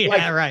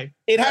 Right.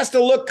 It has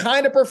to look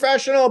kind of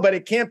professional, but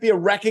it can't be a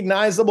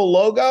recognizable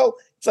logo.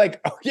 It's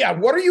like, oh yeah,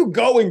 what are you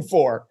going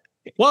for?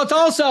 Well, it's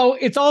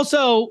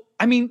also,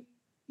 I mean,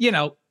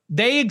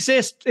 they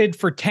existed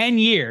for 10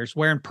 years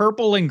wearing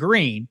purple and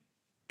green,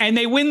 and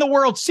they win the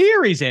World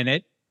Series in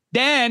it.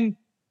 Then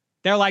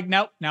they're like,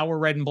 nope, now we're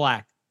red and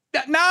black.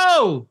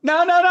 No.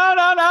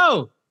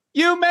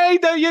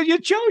 You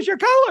chose your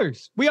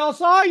colors. We all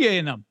saw you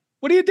in them.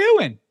 What are you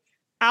doing?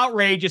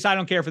 Outrageous. I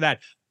don't care for that.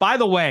 By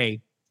the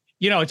way,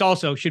 it's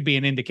also should be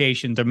an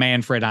indication to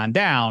Manfred on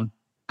down.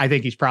 I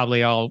think he's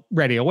probably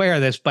already aware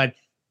of this, but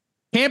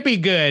can't be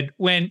good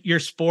when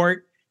your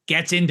sport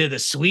gets into the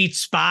sweet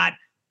spot,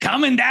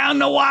 coming down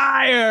the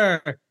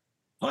wire,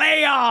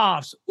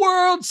 playoffs,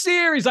 World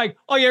Series. Like,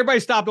 oh yeah,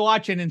 everybody stopped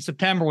watching in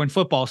September when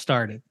football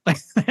started. Like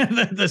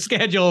the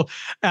schedule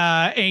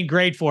ain't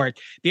great for it.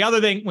 The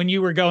other thing, when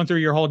you were going through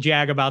your whole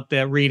jag about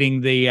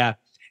reading the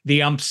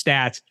ump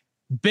stats,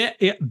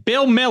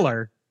 Bill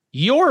Miller,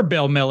 your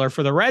Bill Miller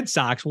for the Red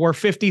Sox, wore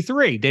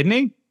 53, didn't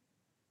he?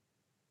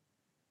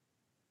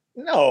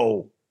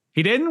 No.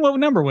 He didn't? What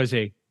number was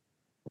he?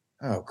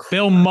 Oh, crap.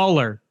 Bill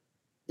Mueller.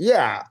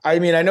 Yeah. I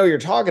mean, I know you're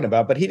talking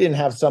about, but he didn't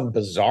have some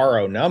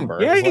bizarro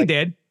number. Yeah, he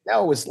did.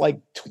 No, it was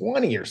like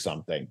 20 or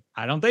something.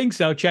 I don't think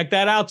so. Check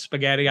that out,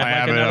 Spaghetti. I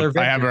have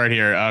it right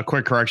here.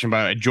 Quick correction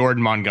by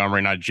Jordan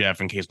Montgomery, not Jeff,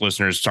 in case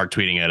listeners start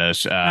tweeting at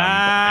us.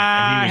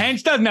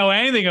 Hench doesn't know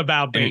anything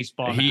about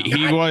baseball.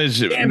 He was.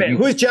 Damn it.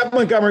 Who's Jeff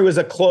Montgomery was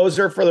a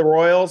closer for the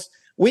Royals?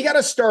 We got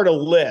to start a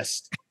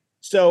list.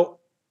 So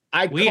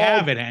I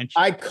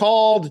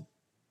called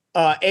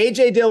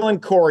AJ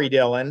Dillon, Corey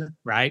Dillon.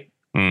 Right.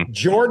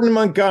 Jordan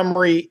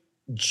Montgomery,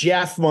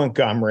 Jeff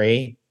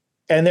Montgomery.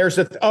 And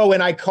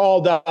and I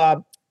called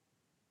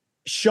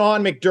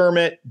Sean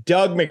McDermott,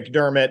 Doug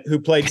McDermott, who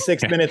played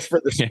 6 minutes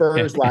for the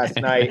Spurs last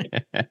night.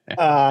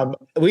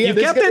 You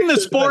kept it in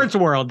the sports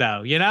world,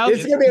 though,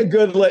 It's going to be a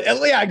good list.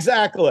 Yeah,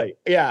 exactly.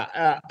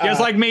 Yeah.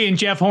 Just like me and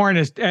Jeff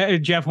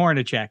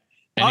Hornacek.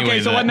 Anyway,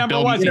 okay, so what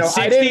number was he?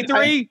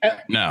 63?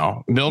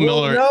 No. Bill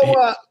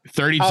Miller,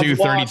 32,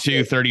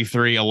 32,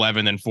 33,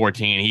 11, and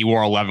 14. He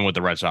wore 11 with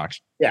the Red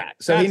Sox. Yeah,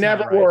 so he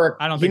never wore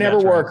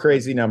a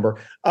crazy number.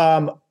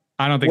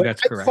 I don't think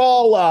that's correct. I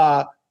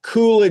call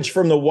Coolidge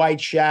from the White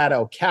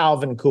Shadow,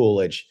 Calvin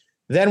Coolidge.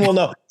 Then we'll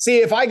know. See,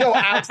 if I go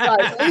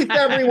outside, at least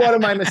every one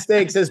of my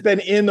mistakes has been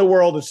in the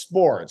world of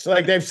sports.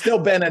 Like they've still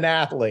been an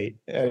athlete.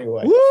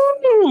 Anyway.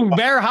 Woo!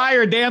 Bear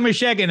hire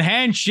Damashek and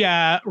Hench,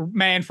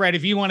 Manfred,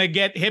 if you want to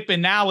get hip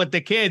and now with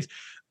the kids.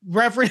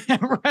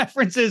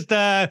 References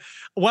to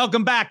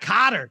Welcome Back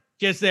Cotter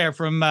just there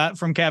from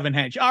Kevin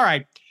Hench. All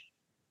right.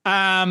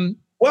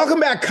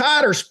 Welcome back,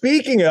 Cotter.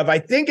 Speaking of, I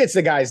think it's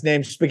the guy's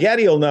name.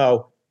 Spaghetti will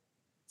know.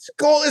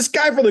 This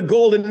guy for the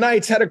Golden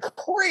Knights had a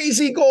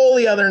crazy goal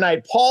the other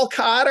night. Paul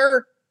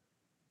Cotter.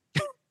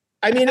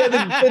 I mean, did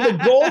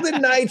the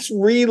Golden Knights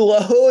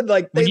reload?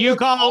 Like when you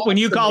call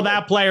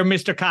that player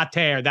Mr.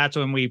 Cotter, that's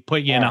when we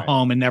put you in a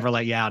home and never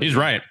let you out. He's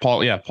right,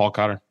 Paul. Yeah, Paul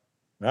Cotter.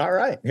 All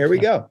right, here we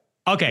go.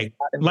 Okay,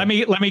 let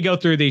me go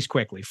through these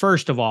quickly.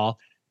 First of all,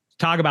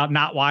 talk about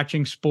not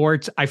watching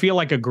sports. I feel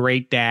like a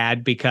great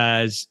dad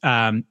because,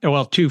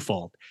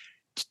 twofold.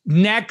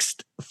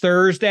 Next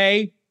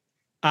Thursday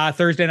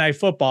Night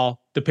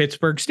Football, the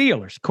Pittsburgh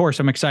Steelers. Of course,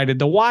 I'm excited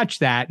to watch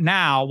that.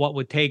 Now, what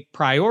would take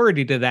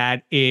priority to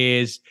that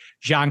is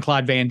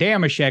Jean-Claude Van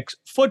Dameshek's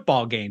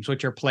football games,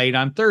 which are played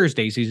on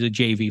Thursdays. He's a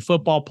JV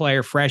football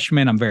player,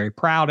 freshman. I'm very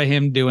proud of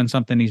him doing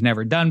something he's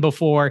never done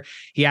before.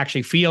 He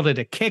actually fielded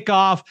a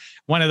kickoff,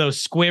 one of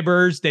those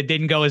squibbers that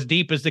didn't go as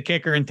deep as the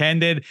kicker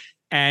intended.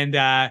 And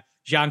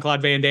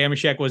Jean-Claude Van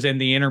Dameshek was in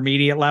the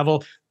intermediate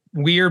level.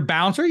 Weird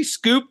bouncer. He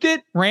scooped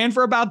it, ran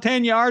for about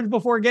 10 yards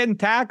before getting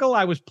tackled.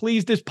 I was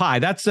pleased as pie.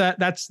 That's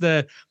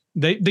the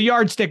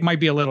yardstick might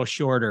be a little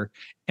shorter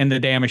in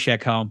the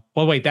Dameshek home.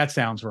 Well, wait, that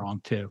sounds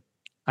wrong too.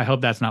 I hope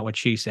that's not what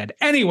she said.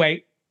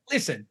 Anyway,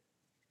 listen,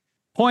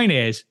 point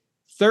is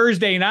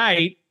Thursday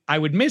night, I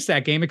would miss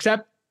that game,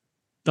 except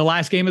the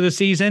last game of the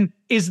season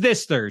is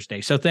this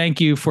Thursday. So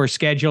thank you for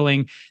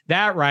scheduling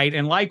that right.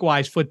 And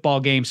likewise, football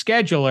game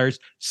schedulers,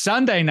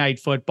 Sunday Night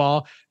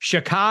Football,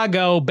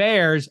 Chicago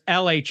Bears,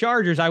 LA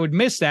Chargers. I would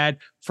miss that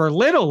for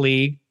Little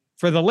League,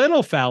 for the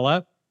little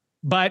fella,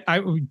 but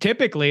I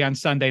typically on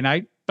Sunday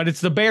night, but it's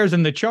the Bears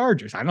and the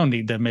Chargers. I don't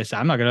need to miss.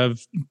 I'm not going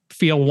to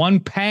feel one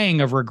pang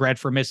of regret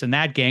for missing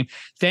that game.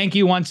 Thank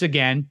you once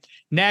again.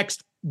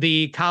 Next,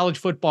 the college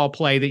football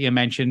play that you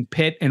mentioned,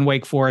 Pitt and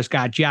Wake Forest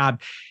got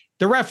jobbed.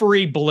 The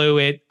referee blew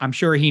it. I'm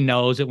sure he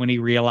knows it when he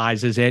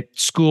realizes it.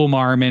 School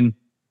marmon,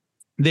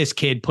 this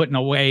kid putting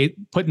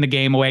the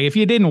game away. If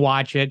you didn't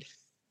watch it,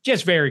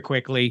 just very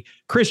quickly,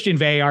 Christian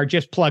Veillard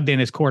just plugged in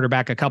his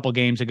quarterback a couple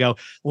games ago,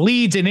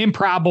 leads an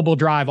improbable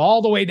drive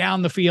all the way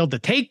down the field to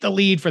take the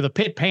lead for the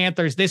Pitt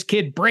Panthers. This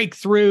kid break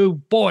through.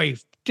 Boy,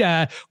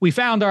 we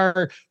found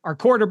our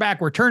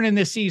quarterback. We're turning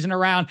this season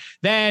around.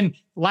 Then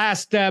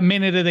last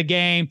minute of the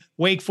game,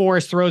 Wake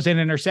Forest throws an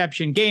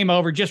interception. Game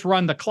over. Just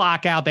run the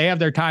clock out. They have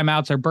their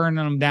timeouts. They're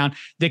burning them down.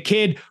 The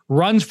kid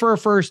runs for a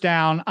first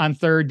down on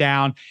third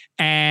down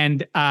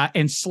and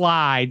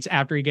slides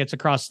after he gets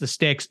across the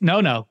sticks.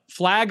 No,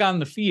 flag on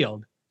the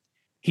field.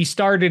 He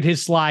started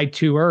his slide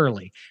too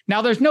early.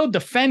 Now there's no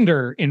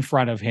defender in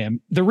front of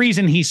him. The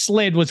reason he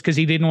slid was because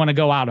he didn't want to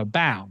go out of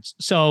bounds.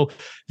 So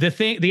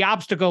the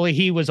obstacle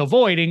he was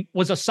avoiding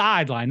was a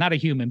sideline, not a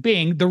human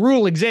being. The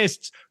rule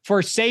exists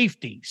for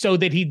safety so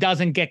that he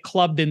doesn't get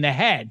clubbed in the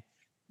head.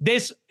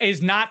 This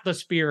is not the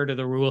spirit of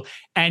the rule.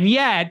 And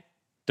yet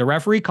the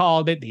referee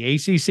called it. The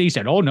ACC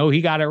said, oh no,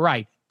 he got it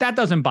right. That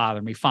doesn't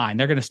bother me. Fine.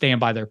 They're going to stand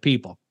by their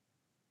people.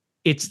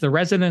 It's the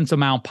residents of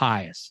Mount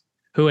Pius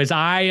who, as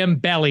I am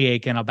belly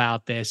aching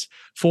about this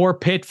for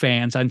Pitt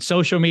fans on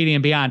social media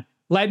and beyond,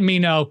 letting me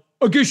know,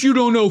 I guess you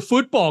don't know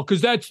football because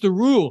that's the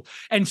rule.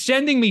 And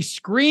sending me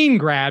screen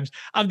grabs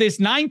of this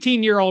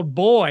 19-year-old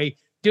boy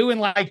doing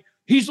like,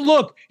 he's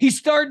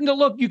starting to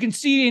look. You can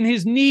see in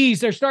his knees,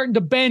 they're starting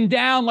to bend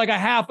down like a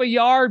half a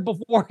yard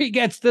before he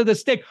gets to the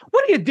stick.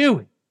 What are you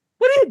doing?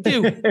 What are you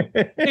doing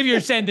if you're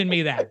sending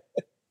me that?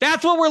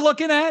 That's what we're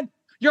looking at?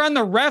 You're on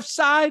the ref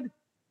side?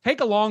 Take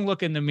a long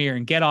look in the mirror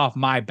and get off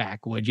my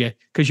back, would you?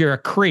 Because you're a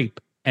creep.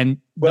 And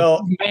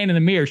the man in the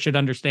mirror should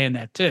understand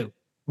that too.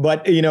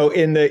 But,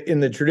 in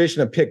the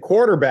tradition of Pitt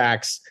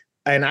quarterbacks,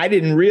 and I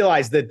didn't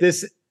realize that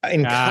this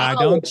in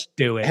college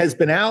has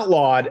been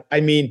outlawed.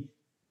 I mean,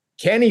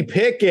 Kenny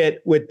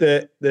Pickett with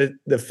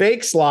the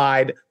fake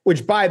slide,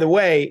 which, by the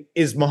way,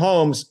 is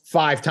Mahomes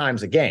 5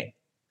 times a game.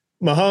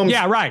 Mahomes.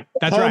 Yeah, right.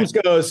 That's Mahomes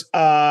right. goes,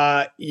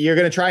 you're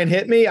going to try and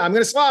hit me? I'm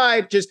going to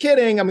slide. Just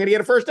kidding. I'm going to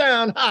get a first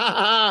down. Ha, ha,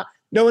 ha.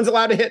 No one's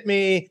allowed to hit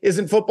me.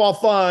 Isn't football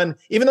fun?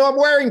 Even though I'm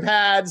wearing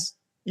pads,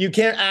 you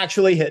can't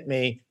actually hit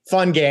me.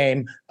 Fun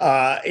game.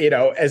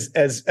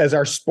 As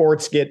our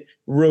sports get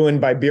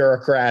ruined by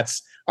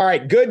bureaucrats. All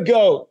right, good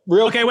go.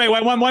 Okay, wait,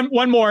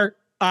 one more.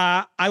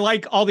 I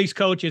like all these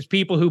coaches,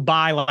 people who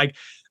buy like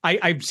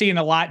I've seen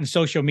a lot in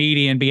social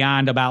media and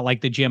beyond about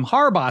like the Jim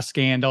Harbaugh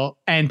scandal,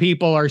 and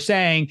people are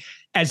saying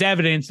as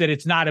evidence that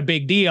it's not a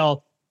big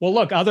deal. Well,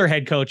 look, other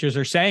head coaches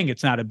are saying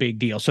it's not a big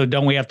deal. So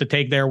don't we have to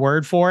take their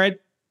word for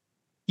it?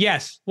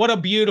 Yes. What a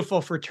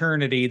beautiful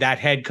fraternity that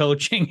head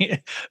coaching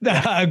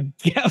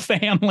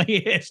family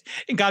is.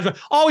 And God's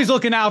always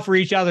looking out for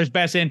each other's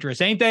best interests,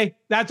 ain't they?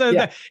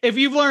 If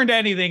you've learned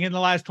anything in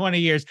the last 20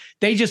 years,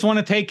 they just want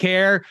to take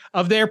care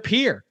of their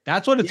peer.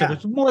 That's what it's,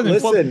 it's more than.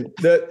 Listen,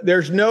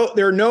 there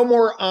are no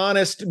more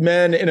honest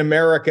men in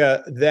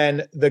America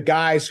than the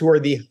guys who are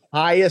the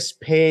highest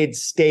paid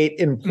state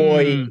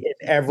employee in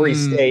every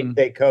state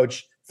they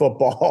coach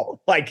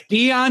football. Like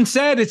Dion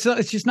said, it's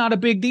just not a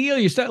big deal.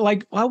 You said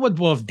like,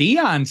 well, if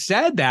Dion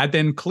said that,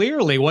 then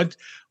clearly what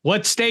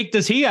stake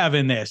does he have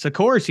in this? Of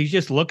course, he's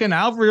just looking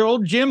out for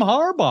old Jim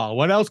Harbaugh.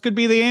 What else could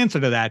be the answer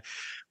to that?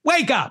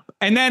 Wake up.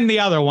 And then the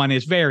other one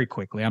is very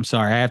quickly. I'm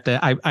sorry.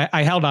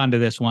 I held on to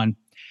this one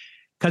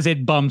because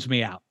it bums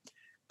me out.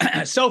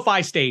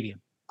 SoFi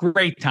Stadium.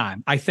 Great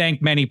time. I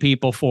thank many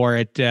people for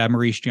it.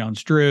 Maurice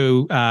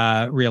Jones-Drew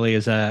really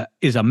is a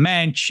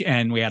mensch,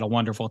 and we had a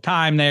wonderful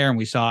time there. And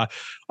we saw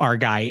our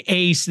guy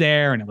Ace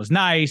there, and it was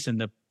nice.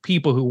 And the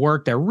people who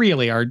work there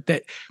really are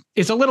that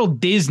it's a little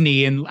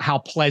Disney in how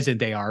pleasant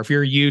they are. If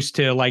you're used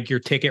to like your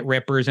ticket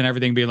rippers and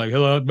everything being like,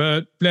 hello,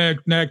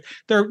 next,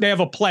 they have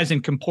a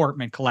pleasant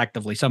comportment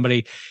collectively.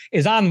 Somebody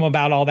is on them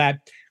about all that,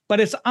 but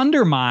it's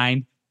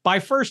undermined by,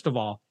 first of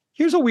all,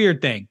 here's a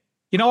weird thing.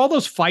 You know, all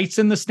those fights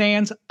in the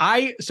stands.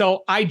 I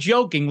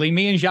jokingly,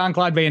 me and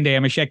Jean-Claude Van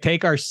Damme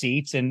take our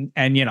seats and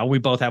you know, we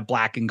both have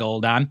black and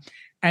gold on.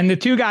 And the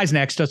two guys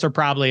next to us are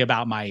probably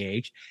about my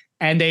age.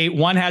 And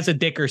one has a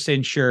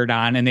Dickerson shirt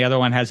on and the other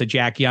one has a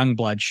Jack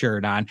Youngblood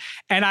shirt on.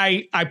 And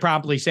I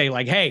promptly say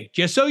like, hey,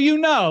 just so you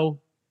know,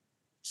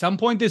 some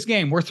point this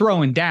game, we're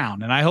throwing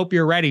down and I hope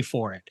you're ready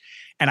for it.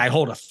 And I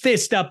hold a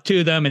fist up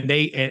to them and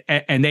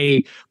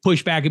they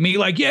push back at me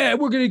like, yeah,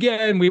 we're going to get,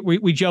 and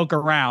we joke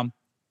around.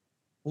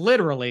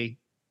 Literally,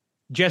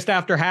 just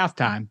after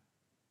halftime,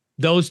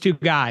 those two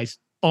guys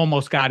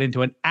almost got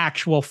into an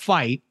actual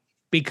fight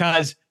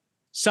because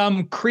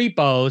some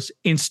creepos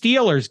in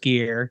Steelers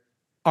gear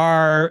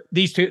are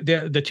these two.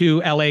 The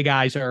two LA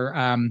guys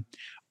are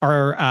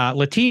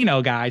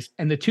Latino guys,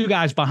 and the two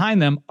guys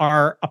behind them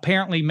are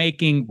apparently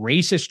making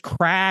racist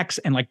cracks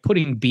and like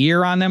putting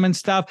beer on them and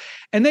stuff.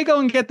 And they go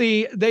and get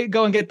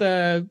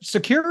the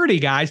security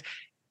guys,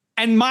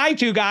 and my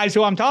two guys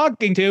who I'm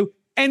talking to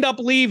end up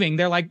leaving.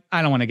 They're like,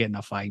 I don't want to get in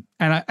a fight.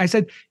 And I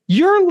said,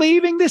 you're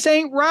leaving. This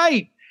ain't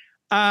right.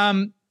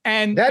 And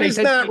that is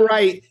not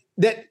right.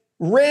 That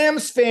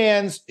Rams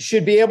fans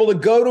should be able to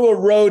go to a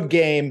road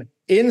game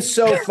in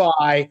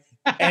SoFi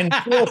and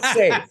feel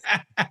safe.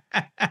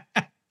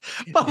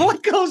 But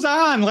what goes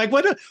on? Like,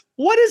 what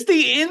is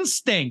the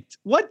instinct?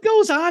 What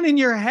goes on in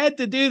your head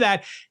to do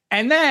that?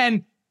 And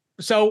then,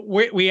 so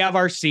we have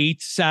our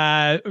seats,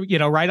 right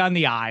on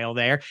the aisle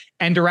there,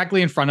 and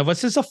directly in front of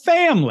us is a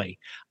family.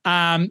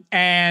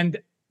 And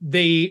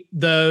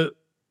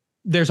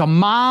there's a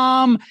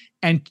mom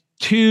and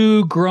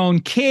two grown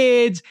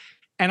kids,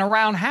 and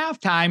around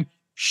halftime,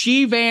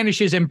 she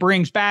vanishes and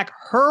brings back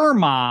her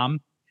mom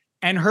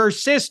and her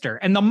sister.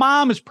 And the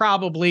mom is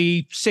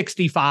probably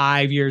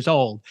 65 years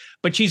old,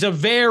 but she's a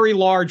very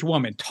large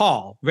woman,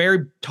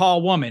 very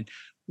tall woman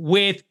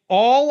with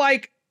all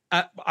like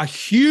a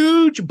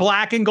huge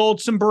black and gold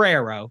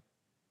sombrero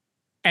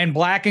and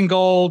black and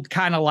gold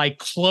kind of like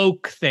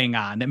cloak thing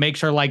on that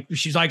makes her like,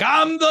 she's like,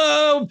 I'm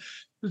the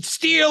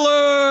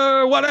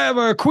Steeler,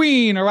 whatever,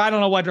 queen, or I don't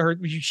know what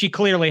she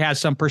clearly has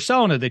some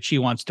persona that she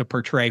wants to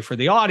portray for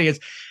the audience.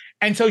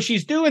 And so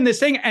she's doing this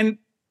thing, and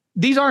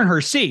these aren't her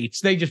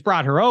seats. They just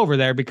brought her over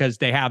there because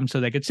they have them so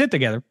they could sit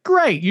together.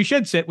 Great. You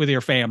should sit with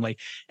your family.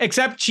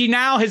 Except she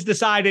now has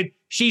decided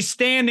she's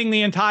standing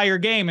the entire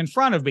game in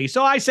front of me.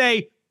 So I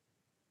say,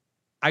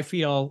 I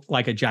feel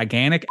like a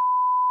gigantic.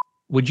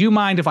 Would you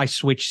mind if I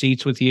switch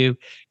seats with you?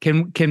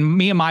 Can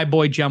me and my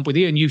boy jump with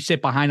you and you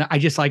sit behind? I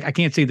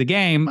can't see the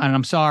game and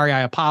I'm sorry. I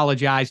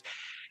apologize.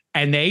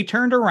 And they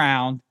turned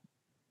around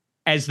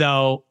as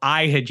though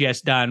I had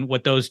just done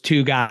what those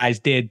two guys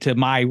did to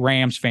my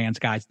Rams fans,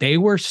 guys. They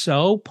were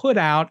so put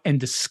out and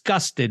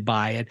disgusted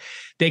by it.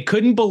 They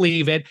couldn't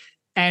believe it.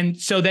 And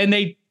so then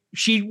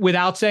she,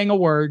 without saying a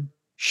word,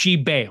 she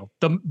bailed.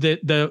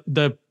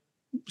 The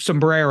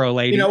sombrero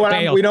lady. You know what?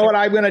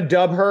 I'm going to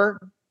dub her?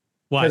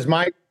 Because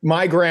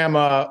my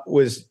grandma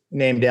was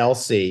named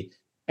Elsie,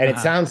 and it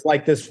sounds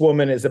like this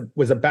woman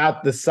was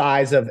about the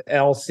size of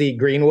Elsie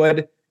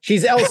Greenwood.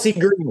 She's Elsie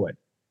Greenwood.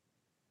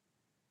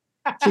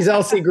 She's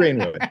Elsie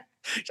Greenwood.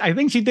 I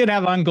think she did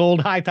have on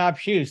gold high top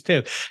shoes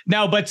too.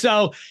 No, but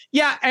so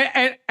yeah,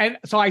 and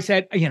so I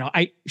said,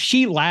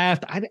 she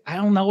laughed. I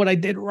don't know what I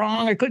did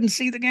wrong. I couldn't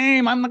see the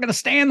game. I'm not going to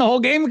stand the whole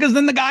game because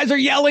then the guys are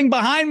yelling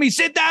behind me,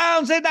 sit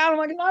down, sit down. I'm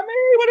like, not me.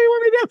 What do you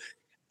want me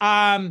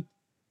to do?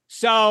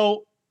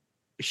 So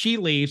she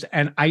leaves,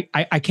 and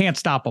I can't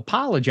stop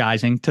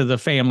apologizing to the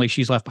family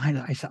she's left behind.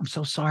 I said, I'm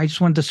so sorry. I just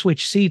wanted to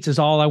switch seats is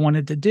all I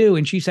wanted to do.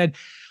 And she said,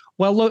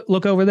 well,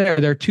 look over there.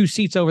 There are two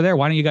seats over there.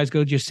 Why don't you guys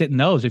go just sit in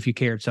those if you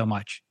cared so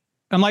much?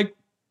 I'm like,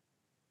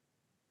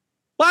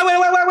 why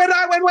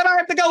would I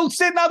have to go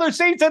sit in other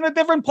seats in a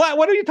different place?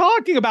 What are you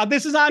talking about?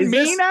 This is on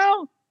me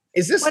now?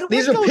 Is this?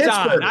 These are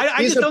Pittsburgh.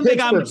 I just don't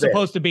think I'm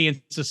supposed to be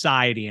in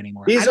society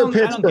anymore. These are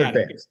Pittsburgh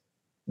fans.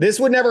 This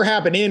would never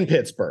happen in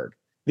Pittsburgh.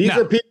 These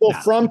are people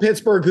from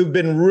Pittsburgh who've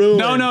been ruined.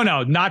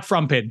 No, not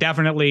from Pitt.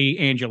 Definitely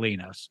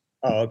Angelinos.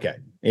 Oh, okay.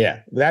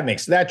 Yeah,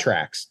 that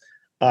tracks.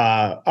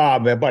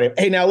 Buddy.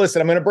 Hey, now listen,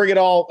 I'm going to bring it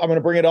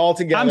all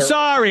together. I'm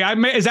sorry.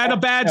 Is that a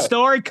bad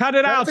story? Cut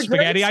it out,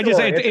 Spaghetti. I just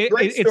say it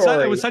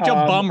was such a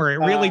bummer. It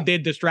really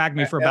did distract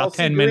me for about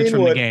 10 minutes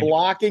from the game.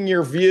 Blocking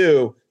your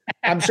view.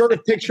 I'm sort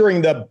of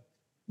picturing the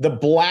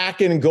black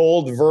and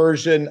gold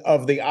version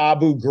of the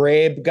Abu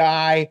Ghraib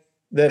guy.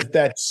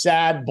 That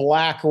sad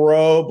black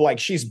robe, like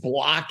she's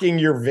blocking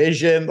your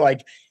vision.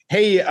 Like,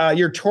 hey,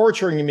 you're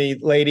torturing me,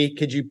 lady.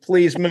 Could you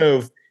please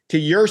move to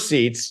your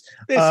seats?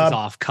 This is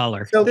off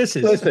color.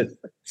 Listen.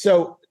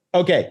 So,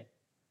 okay.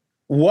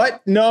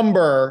 What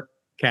number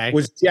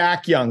was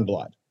Jack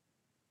Youngblood?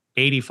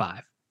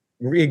 85.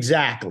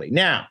 Exactly.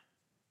 Now,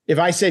 if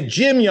I said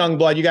Jim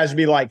Youngblood, you guys would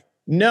be like,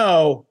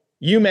 no,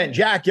 you meant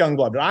Jack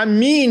Youngblood, but I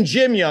mean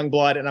Jim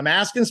Youngblood, and I'm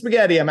asking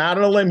Spaghetti, I'm out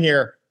on a limb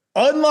here.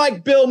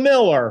 Unlike Bill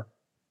Miller,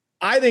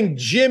 I think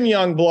Jim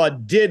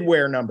Youngblood did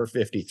wear number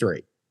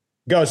 53.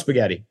 Go,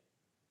 Spaghetti.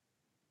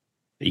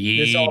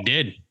 He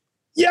did.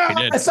 Yeah,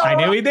 I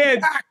knew he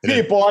did.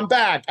 People, I'm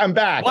back.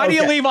 Why do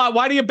you leave on?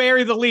 Why do you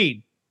bury the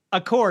lead?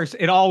 Of course,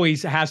 it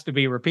always has to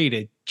be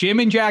repeated. Jim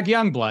and Jack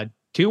Youngblood,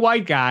 two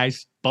white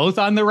guys, both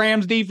on the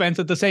Rams defense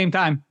at the same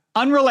time.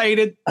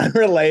 Unrelated.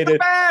 The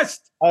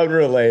best.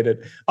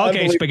 Unrelated.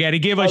 Okay, Spaghetti,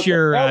 give us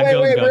your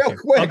wait, real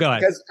quick. Go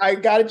ahead. Because I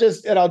got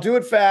to and I'll do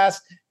it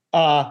fast.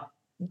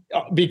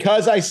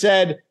 Because I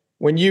said,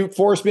 when you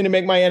forced me to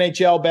make my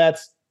NHL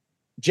bets,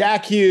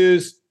 Jack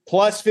Hughes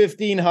plus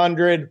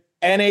 1,500,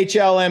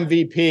 NHL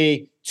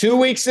MVP, 2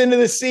 weeks into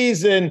the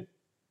season,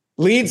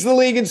 leads the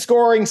league in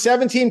scoring,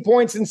 17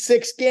 points in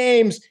 6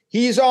 games.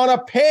 He's on a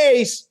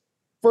pace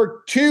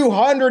for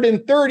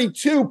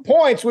 232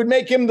 points, would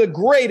make him the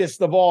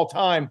greatest of all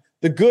time.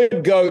 The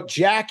good GOAT,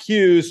 Jack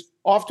Hughes,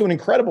 off to an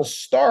incredible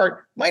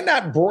start. Might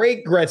not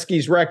break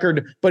Gretzky's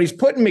record, but he's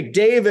putting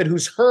McDavid,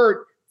 who's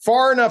hurt,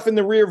 far enough in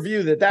the rear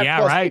view that plus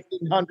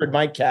 1,500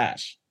 might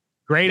cash.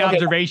 Great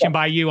observation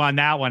by you on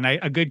that one.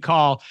 A good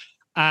call.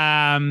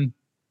 I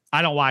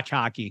don't watch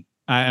hockey.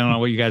 I don't know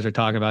what you guys are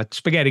talking about.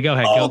 Spaghetti, go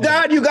ahead. Oh,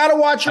 Dad, you got to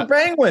watch your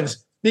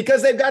Penguins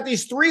because they've got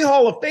these 3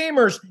 Hall of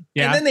Famers,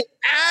 and then they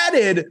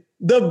added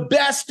the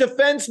best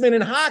defenseman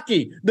in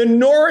hockey. The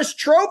Norris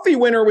Trophy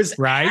winner was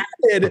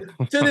added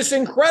to this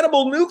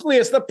incredible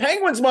nucleus. The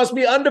Penguins must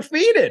be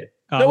undefeated.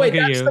 No, wait,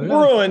 that's the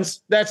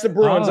Bruins. That's the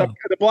Bruins.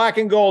 The black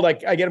and gold, I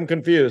get them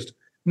confused.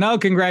 No,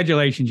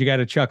 congratulations. You got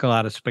to chuckle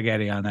out of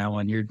Spaghetti on that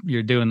one.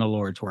 You're doing the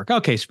Lord's work.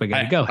 Okay,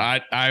 Spaghetti, go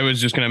ahead. I was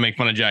just going to make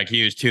fun of Jack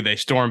Hughes, too. They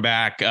stormed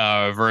back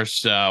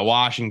versus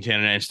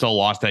Washington and still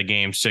lost that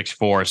game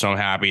 6-4. So I'm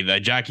happy that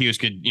Jack Hughes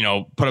could,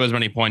 put up as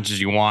many points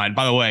as you want.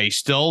 By the way,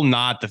 still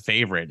not the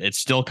favorite. It's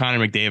still Connor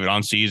McDavid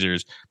on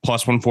Caesars,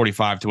 plus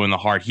 145 to win the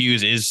Hart.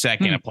 Hughes is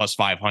second at plus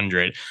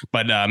 500,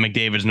 but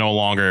McDavid's no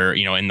longer,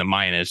 in the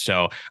minus.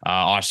 So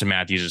Austin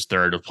Matthews is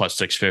third with plus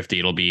 650.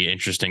 It'll be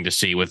interesting to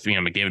see with,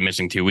 McDavid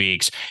missing 2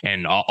 weeks.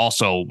 And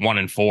also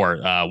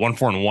 1-4,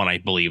 1-4-1, I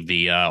believe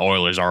the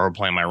Oilers are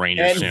playing my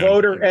Rangers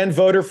soon.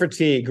 Voter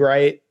fatigue,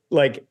 right?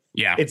 Like,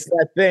 yeah, it's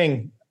that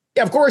thing.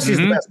 Yeah, of course he's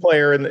the best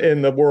player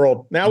in the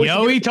world. Now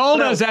he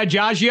told us that.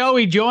 Josh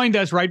Yohe joined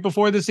us right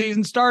before the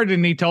season started,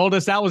 and he told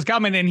us that was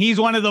coming. And he's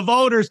one of the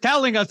voters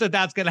telling us that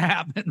that's going to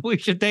happen. We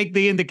should take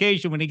the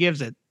indication when he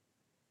gives it.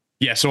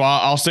 Yeah, so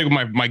I'll stick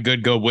with my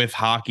good go with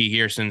hockey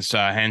here since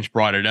Hench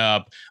brought it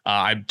up.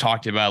 I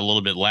talked about it a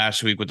little bit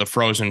last week with the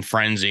Frozen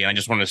Frenzy, and I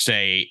just want to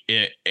say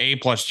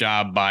A-plus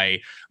job by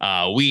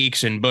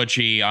Weeks and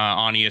Butchie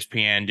on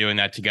ESPN doing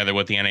that together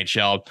with the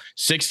NHL.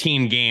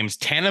 16 games,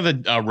 10 of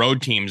the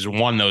road teams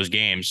won those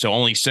games, so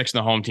only 6 of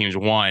the home teams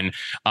won.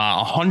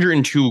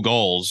 102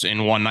 goals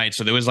in one night,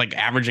 so there was like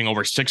averaging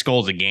over 6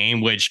 goals a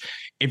game, which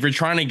if you're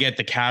trying to get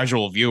the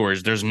casual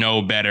viewers, there's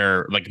no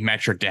better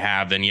metric to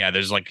have than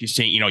there's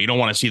you don't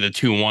want to see the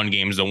 2-1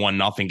 games, the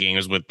 1-0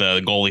 games with the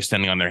goalie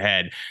standing on their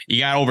head. You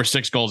got over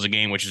 6 goals a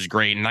game, which is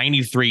great.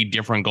 93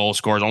 different goal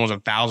scores, almost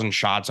 1,000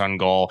 shots on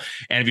goal.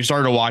 And if you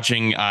started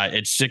watching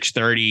at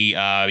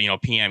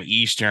 6:30 p.m.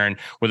 Eastern,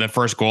 where the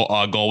first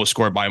goal was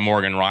scored by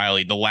Morgan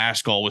Riley, the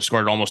last goal was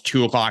scored at almost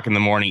 2:00 in the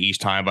morning East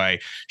time by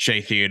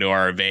Shea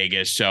Theodore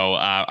Vegas. So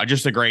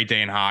just a great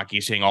day in hockey,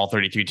 seeing all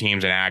 32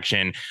 teams in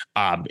action.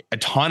 A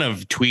ton of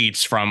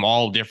tweets from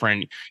all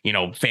different,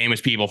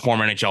 famous people,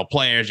 former NHL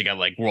players. You got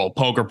World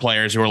Poker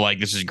players who are like,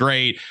 this is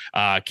great.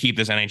 Keep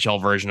this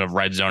NHL version of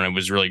Red Zone. It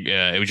was really,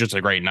 it was just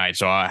a great night.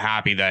 So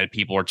happy that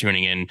people are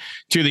tuning in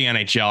to the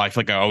NHL. I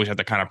feel like I always have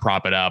to kind of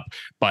prop it up,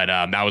 but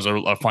that was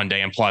a fun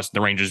day. And plus the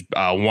Rangers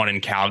won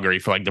in Calgary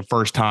for the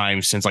first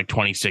time since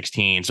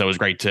 2016. So it was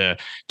great to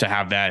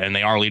have that. And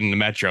they are leading the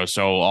Metro.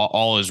 So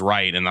all is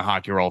right in the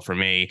hockey world for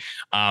me.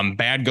 Gonna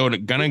go. The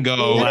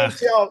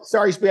NHL,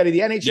 sorry, Spaghetti. The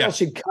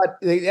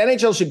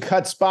NHL should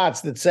cut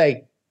spots that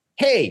say,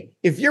 hey,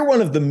 if you're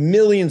one of the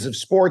millions of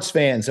sports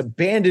fans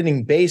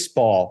abandoning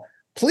baseball,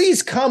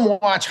 please come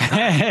watch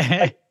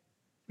hockey.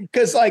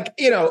 Because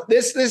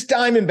this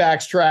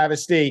Diamondbacks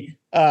travesty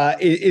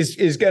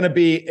is going to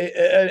be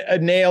a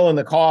nail in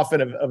the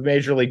coffin of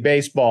Major League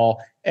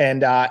Baseball.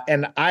 And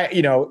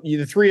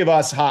the three of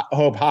us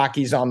hope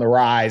hockey's on the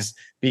rise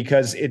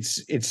because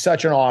it's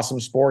such an awesome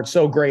sport,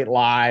 so great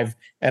live.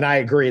 And I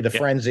agree, the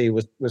frenzy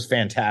was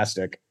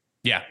fantastic.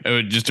 Yeah, it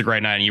was just a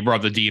great night. And you brought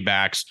up the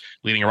D-backs,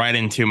 leading right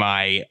into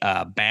my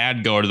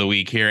bad go to the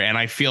week here. And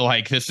I feel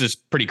like this is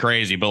pretty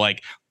crazy,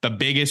 but the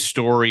biggest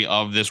story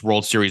of this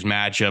World Series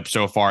matchup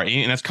so far,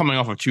 and that's coming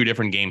off of 2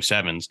 different Game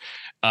 7s,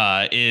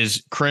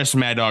 is Chris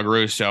Mad Dog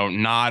Russo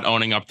not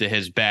owning up to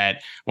his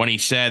bet when he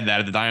said that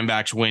if the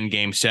Diamondbacks win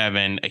Game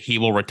 7, he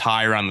will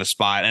retire on the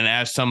spot. And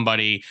as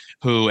somebody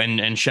who,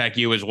 and Shek,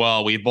 you as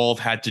well, we both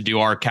had to do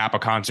our cap of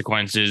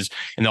consequences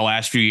in the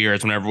last few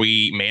years. Whenever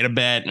we made a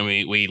bet and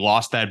we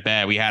lost that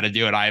bet, we had to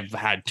do it. I've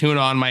had tuna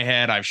on my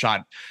head. I've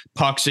shot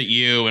pucks at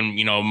you. And,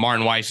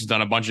 Martin Weiss has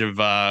done a bunch of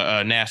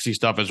nasty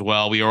stuff as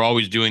well. We are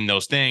always doing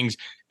those things.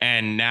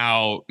 And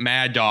now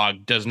Mad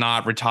Dog does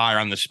not retire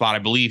on the spot. I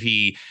believe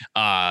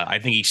I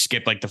think he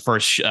skipped like the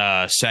first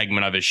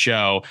segment of his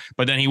show,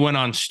 but then he went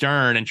on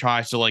Stern and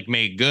tries to like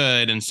make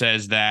good and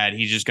says that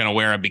he's just going to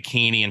wear a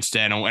bikini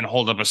instead and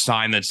hold up a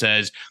sign that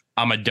says,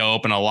 I'm a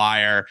dope and a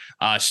liar.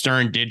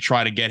 Stern did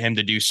try to get him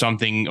to do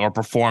something or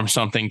perform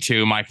something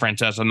to Mike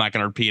Francesa. I'm not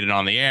going to repeat it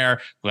on the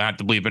air. We'll have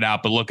to bleep it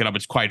out, but look it up.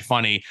 It's quite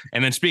funny.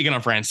 And then speaking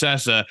of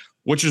Francesa,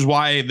 which is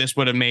why this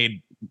would have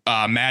made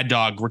Mad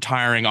Dog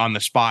retiring on the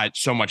spot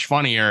so much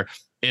funnier,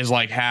 is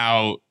like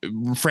how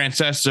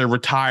Francesa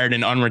retired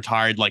and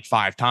unretired like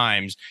 5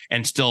 times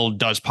and still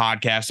does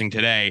podcasting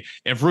today.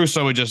 If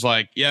Russo would just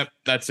like, yep,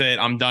 that's it,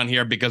 I'm done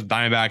here because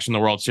Diamondbacks in the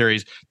World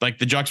Series, like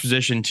the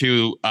juxtaposition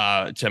to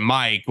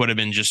Mike would have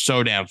been just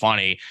so damn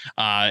funny.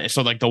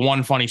 So like the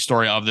one funny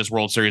story of this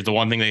World Series, the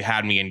one thing that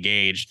had me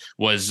engaged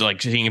was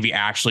like seeing if he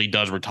actually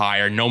does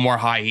retire. No more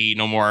high heat,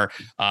 no more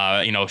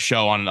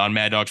show on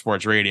Mad Dog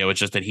Sports Radio. It's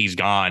just that he's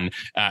gone,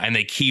 and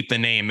they keep the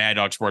name Mad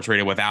Dog Sports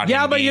Radio without him.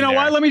 Yeah, but you know there.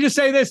 what? Let me just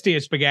say this to you,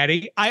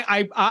 Spaghetti.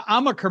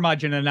 I'm a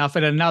curmudgeon enough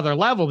at another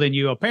level than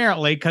you,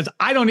 apparently, because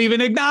I don't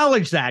even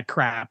acknowledge that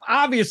crap.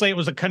 Obviously, it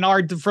was a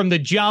canard from the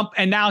jump,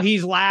 and now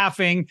he's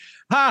laughing.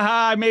 Ha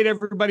ha! I made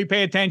everybody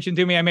pay attention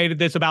to me. I made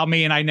this about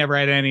me, and I never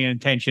had any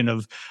intention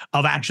of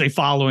actually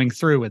following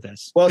through with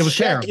this. Well, it was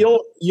Shek,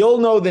 terrible. you'll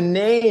know the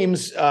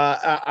names.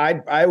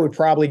 I would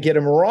probably get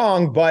them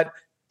wrong, but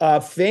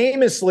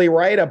famously,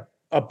 right?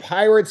 A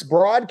Pirates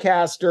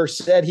broadcaster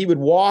said he would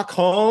walk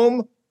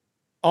home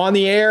on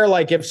the air,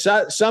 like if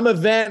some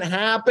event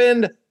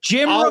happened.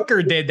 Jim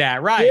Rooker did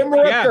that, right? Jim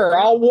Rooker, yeah.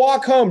 I'll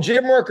walk home.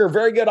 Jim Rooker,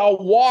 very good. I'll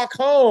walk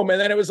home. And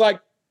then it was like,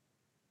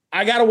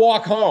 I got to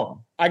walk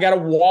home. I got to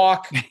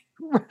walk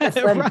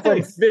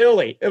from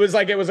Philly. It was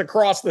like it was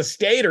across the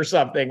state or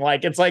something.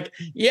 Like it's like,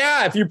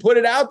 yeah, if you put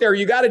it out there,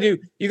 you got to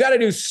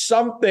do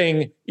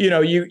something.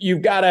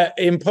 You've got to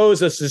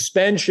impose a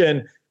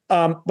suspension.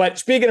 But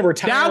speaking of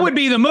retirement, that would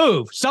be the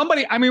move.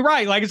 Somebody, I mean,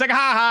 right. Like, it's like,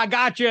 ha,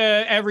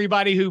 gotcha.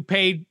 Everybody who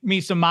paid me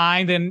some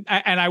mind and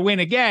I win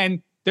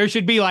again. There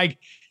should be like,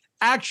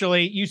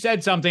 actually, you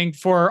said something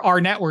for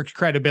our network's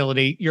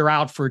credibility. You're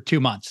out for 2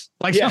 months.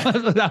 Like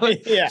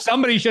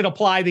somebody should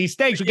apply these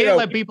stakes. We can't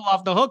let people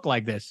off the hook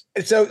like this.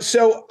 So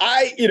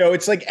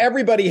it's like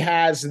everybody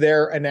has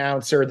their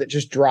announcer that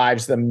just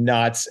drives them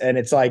nuts. And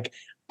it's like,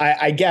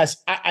 I guess,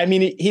 I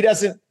mean, he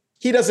doesn't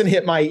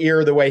hit my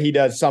ear the way he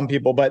does some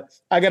people, but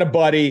I got a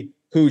buddy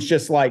who's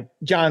just like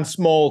John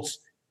Smoltz.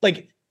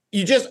 Like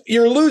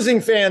you're losing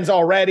fans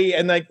already.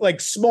 And like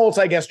Smoltz,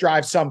 I guess,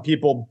 drives some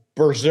people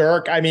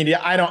berserk. I mean,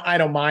 I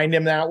don't mind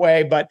him that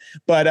way, but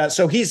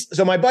so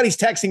my buddy's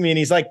texting me and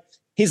he's like,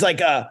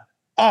 oh,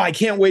 I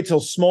can't wait till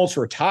Smoltz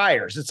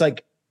retires. It's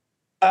like,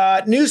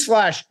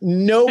 newsflash,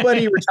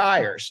 nobody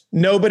retires.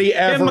 Nobody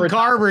ever. Tim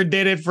McCarver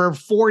did it for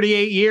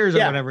 48 years or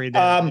whatever he did.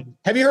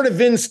 Have you heard of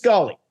Vin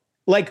Scully?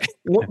 Like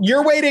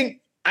you're waiting.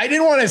 I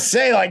didn't want to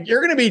say like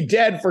you're going to be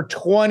dead for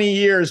 20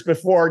 years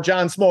before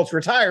John Smoltz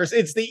retires.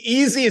 It's the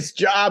easiest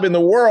job in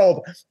the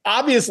world.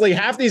 Obviously,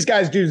 half these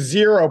guys do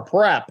zero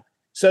prep.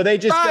 So they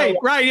just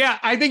right. Yeah.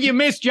 I think you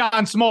missed John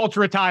Smoltz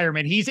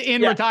retirement. He's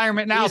in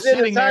retirement now,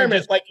 sitting there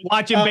just like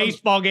watching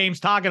baseball games,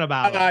 talking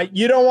about it.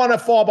 You don't want to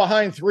fall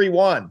behind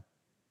 3-1.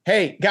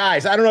 Hey,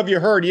 guys, I don't know if you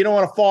heard, you don't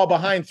want to fall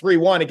behind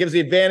 3-1. It gives the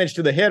advantage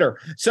to the hitter.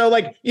 So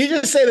like you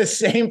just say the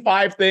same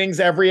 5 things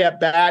every at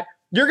bat.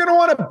 You're going to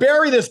want to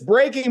bury this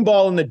breaking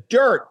ball in the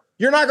dirt.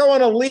 You're not going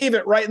to want to leave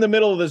it right in the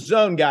middle of the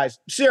zone, guys.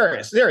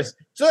 Serious.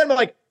 So I'm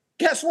like,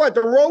 guess what?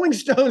 The Rolling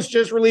Stones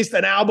just released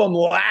an album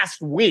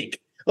last week.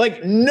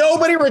 Like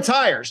nobody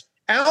retires.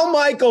 Al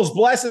Michaels,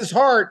 bless his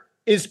heart,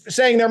 is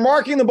saying they're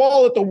marking the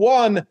ball at the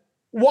 1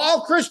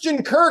 while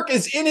Christian Kirk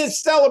is in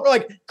his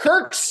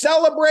Kirk's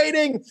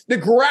celebrating. The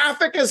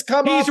graphic has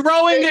come up. He's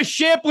rowing the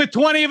ship with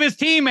 20 of his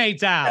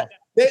teammates out.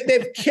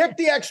 They've kicked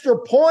the extra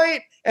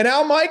point. And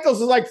Al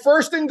Michaels is like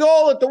first and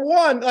goal at the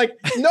 1. Like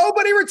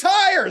nobody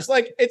retires.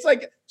 Like it's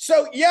like,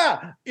 so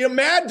yeah,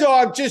 Mad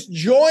Dog just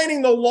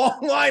joining the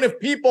long line of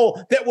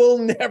people that will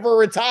never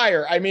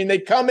retire. I mean, they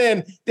come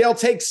in, they'll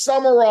take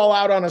Summerall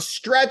out on a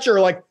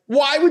stretcher. Like,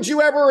 why would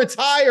you ever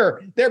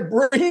retire? They're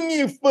bringing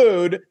you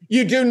food.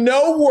 You do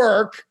no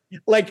work.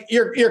 Like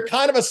you're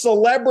kind of a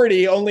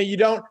celebrity, only you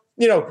don't,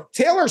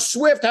 Taylor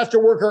Swift has to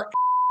work her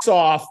ass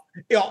off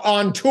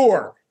on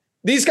tour.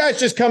 These guys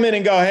just come in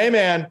and go, hey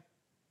man,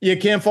 you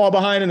can't fall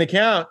behind in the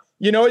count.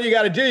 You know what you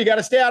got to do? You got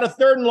to stay out of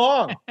 3rd and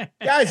long.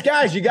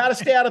 guys, you got to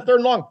stay out of 3rd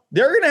and long.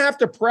 They're going to have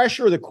to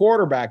pressure the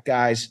quarterback,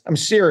 guys. I'm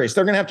serious.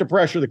 They're going to have to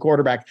pressure the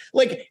quarterback.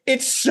 Like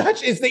it's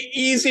the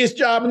easiest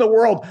job in the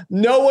world.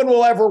 No one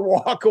will ever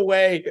walk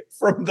away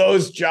from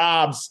those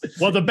jobs.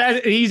 Well,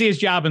 the easiest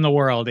job in the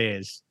world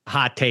is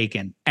hot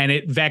taken. And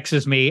it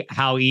vexes me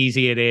how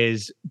easy it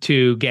is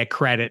to get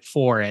credit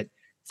for it,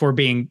 for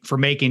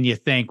making you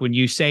think when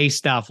you say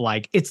stuff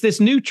like it's this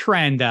new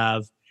trend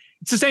of,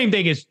 it's the same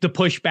thing as the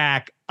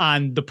pushback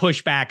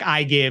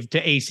I give to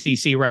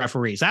ACC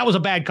referees. That was a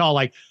bad call.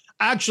 Like,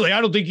 actually, I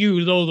don't think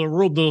you know the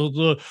rule,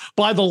 the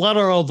by the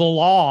letter of the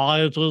law,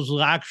 it was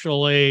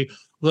actually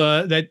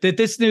that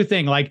this new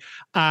thing, like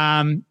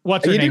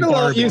what's her name?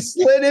 You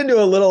slid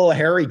into a little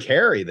Harry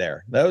Carey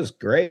there. That was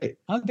great.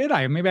 Oh, did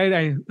I? Maybe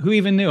I who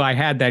even knew I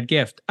had that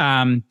gift?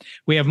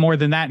 We have more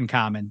than that in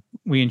common.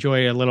 We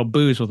enjoy a little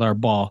booze with our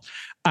ball.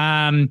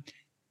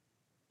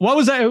 What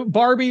was that?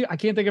 Barbie? I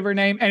can't think of her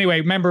name.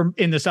 Anyway, remember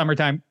in the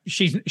summertime,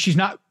 she's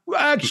not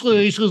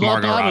actually, she's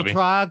not that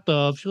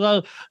attractive. She's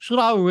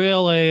not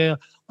really.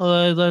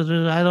 I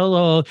don't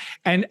know.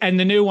 And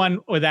the new one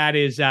with that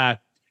is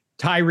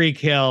Tyreek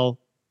Hill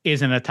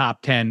isn't a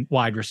top 10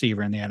 wide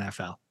receiver in the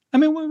NFL. I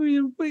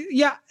mean,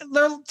 yeah,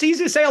 it's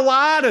easy to say a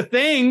lot of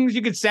things.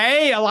 You could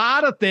say a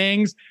lot of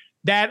things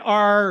that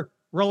are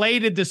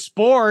related to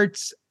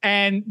sports,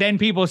 and then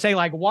people say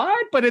like,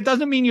 what? But it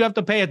doesn't mean you have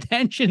to pay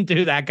attention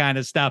to that kind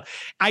of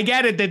stuff. I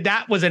get it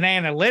that was an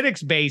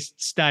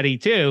analytics-based study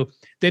too,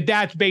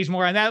 that's based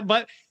more on that.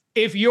 But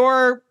if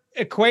your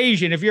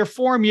equation, if your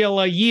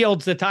formula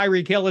yields that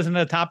Tyreek Hill isn't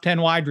a top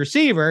 10 wide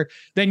receiver,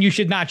 then you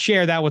should not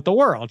share that with the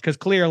world, because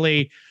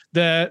clearly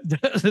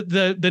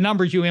the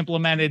numbers you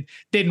implemented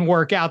didn't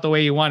work out the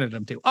way you wanted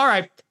them to. All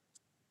right.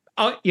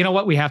 Oh, you know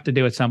what we have to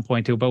do at some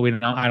point too, but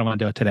I don't want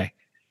to do it today.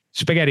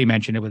 Spaghetti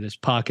mentioned it with his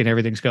puck and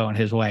everything's going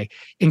his way,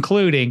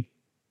 including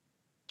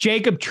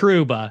Jacob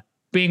Trouba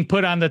being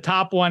put on the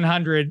top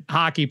 100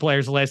 hockey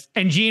players list,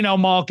 and Evgeni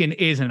Malkin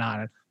isn't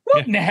on it.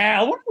 What in the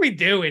hell? What are we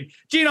doing?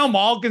 Evgeni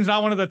Malkin's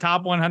not one of the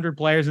top 100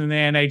 players in the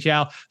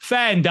NHL.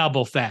 Fat and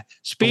double fat.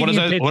 What does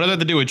that have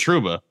to do with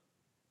Trouba?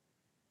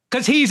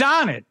 Because he's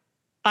on it.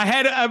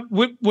 Ahead of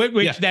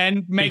which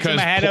then makes him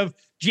ahead of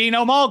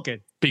Evgeni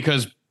Malkin.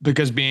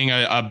 Because being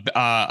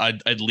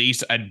at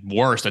least at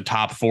worst a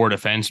top 4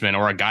 defenseman,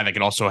 or a guy that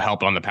can also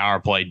help on the power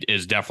play,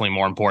 is definitely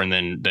more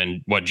important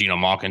than what Evgeni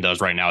Malkin does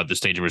right now at this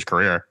stage of his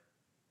career.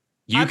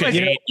 You can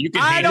hate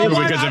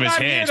Trouba because of his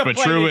hits, but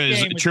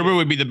Trouba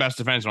would be the best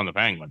defenseman on the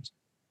Penguins.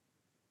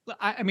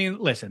 I mean,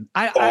 listen.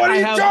 What are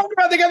you talking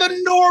about? They got the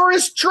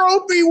Norris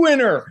Trophy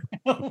winner.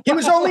 He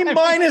was only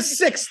minus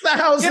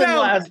 6,000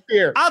 last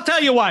year. I'll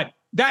tell you what.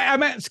 That, I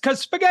mean, because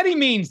spaghetti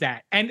means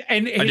that, and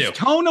his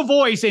tone of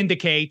voice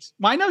indicates.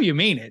 Well, I know you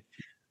mean it.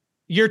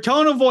 Your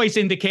tone of voice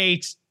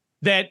indicates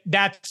that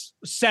that's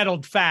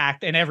settled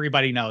fact, and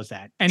everybody knows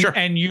that. And sure.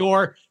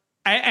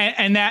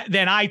 and that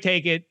then I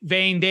take it.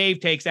 Vain Dave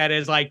takes that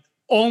as like,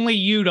 only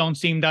you don't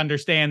seem to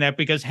understand that,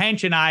 because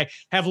Hench and I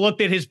have looked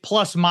at his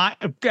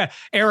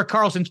Erik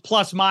Karlsson's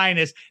plus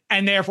minus,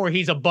 and therefore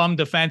he's a bum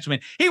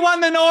defenseman. He won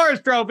the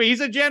Norris Trophy.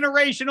 He's a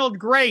generational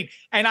great,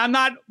 and I'm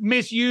not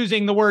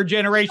misusing the word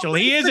generational.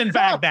 He is in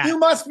fact that.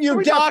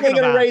 You're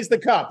definitely going to raise the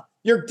cup.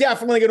 You're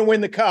definitely going to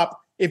win the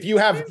cup if you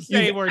have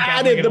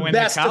added the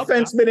best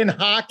defenseman in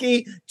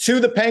hockey to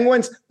the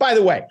Penguins. By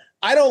the way,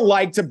 I don't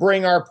like to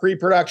bring our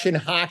pre-production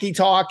hockey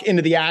talk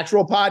into the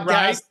actual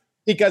podcast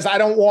because I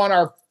don't want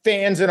our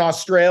fans in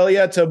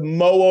Australia to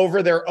mow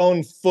over their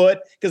own foot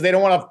because they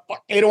don't want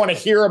to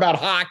hear about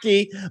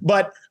hockey.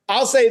 But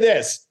I'll say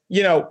this,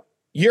 you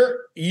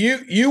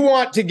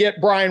want to get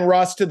Brian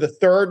Rust to the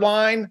third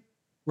line,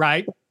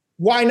 right?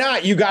 Why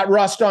not? You got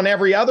Rust on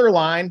every other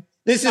line.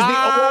 This is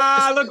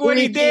the look what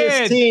he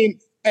did. Team.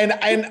 And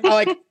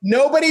like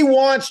nobody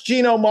wants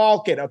Evgeni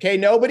Malkin. Okay.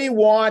 Nobody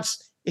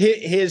wants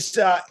his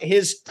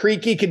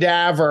creaky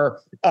cadaver.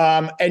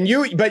 But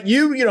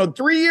you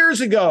 3 years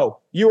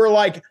ago, you were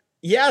like,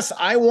 yes,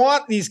 I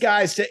want these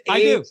guys to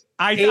age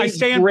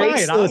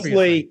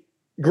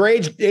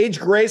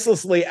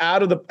gracelessly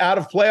out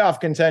of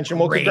playoff contention.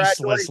 Well,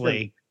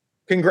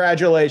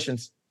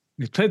 congratulations.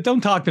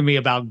 Don't talk to me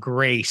about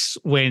grace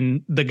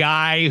when the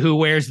guy who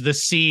wears the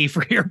C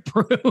for your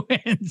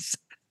Bruins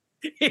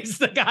is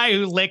the guy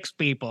who licks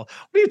people.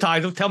 What are you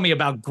talking? Don't tell me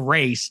about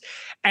grace.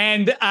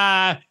 And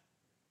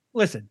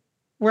listen.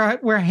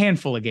 We're a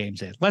handful of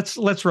games in.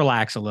 Let's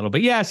relax a little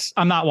bit. Yes,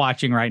 I'm not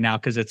watching right now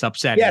because it's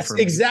upsetting. Yes, for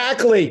me.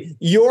 Exactly.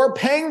 Your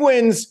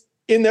Penguins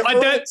in the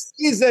early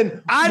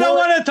season. I don't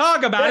want to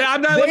talk about it.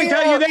 Let me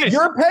tell you this.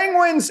 Your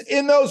Penguins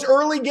in those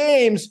early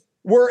games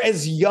were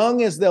as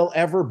young as they'll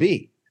ever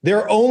be.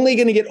 They're only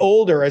going to get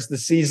older as the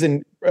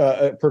season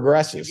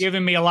progresses. You're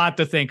giving me a lot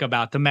to think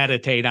about, to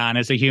meditate on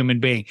as a human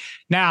being.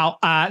 Now,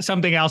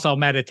 something else I'll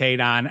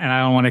meditate on, and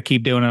I don't want to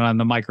keep doing it on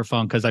the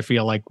microphone because I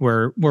feel like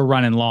we're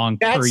running long.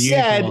 That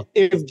said,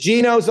 if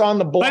Gino's on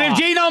the block, but if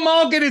Evgeni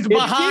Malkin is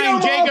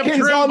behind Jacob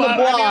Trouba,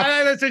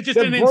 that's just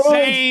an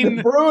insane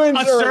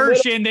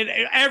assertion that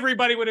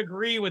everybody would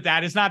agree with.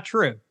 That is not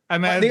true. I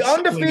mean, the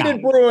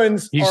undefeated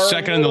Bruins. He's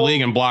second in the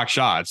league in block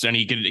shots, and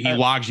he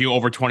logs you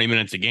over 20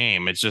 minutes a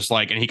game. It's just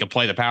like, and he can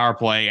play the power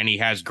play, and he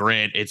has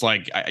grit. It's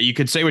like you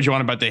could say what you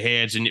want about the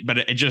hits,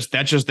 but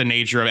that's just the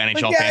nature of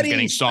NHL fans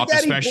getting soft,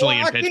 especially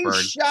in Pittsburgh.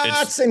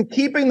 Shots and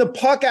keeping the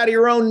puck out of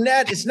your own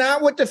net is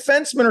not what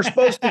defensemen are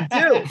supposed to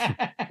do.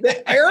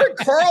 Erik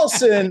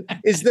Karlsson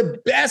is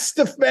the best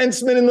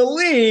defenseman in the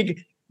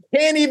league.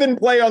 Can't even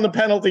play on the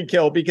penalty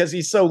kill because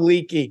he's so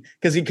leaky.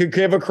 Because he could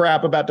give a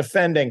crap about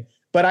defending.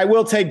 But I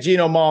will take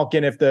Evgeni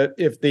Malkin if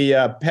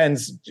the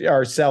Pens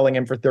are selling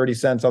him for 30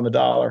 cents on the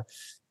dollar.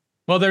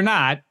 Well, they're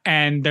not,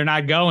 and they're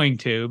not going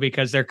to,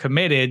 because they're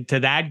committed to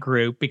that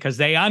group, because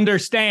they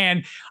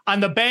understand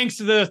on the banks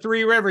of the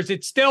three rivers,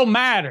 it still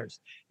matters.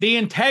 The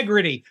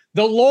integrity,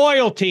 the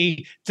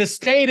loyalty to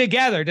stay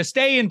together, to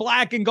stay in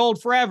black and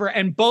gold forever.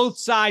 And both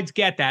sides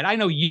get that. I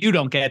know you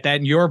don't get that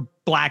in your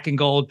black and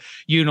gold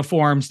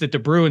uniforms that the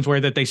Bruins wear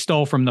that they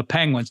stole from the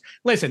Penguins.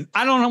 Listen,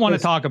 I don't want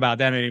to talk about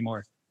that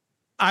anymore.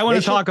 I want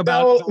to talk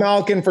about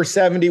Malkin for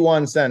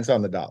 71 cents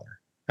on the dollar.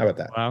 How about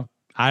that? Well,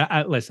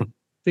 I listen.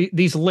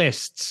 These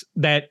lists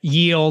that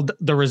yield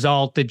the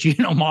result that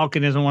Geno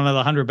Malkin isn't one of the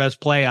 100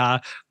 best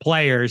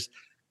players,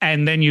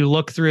 and then you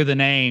look through the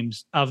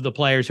names of the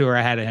players who are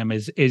ahead of him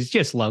is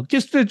just low.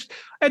 Just to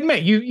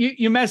admit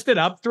you messed it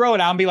up, throw it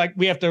out and be like,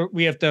 we have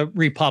to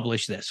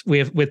republish this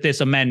with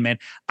this amendment.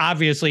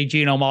 Obviously,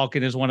 Geno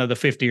Malkin is one of the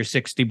 50 or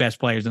 60 best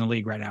players in the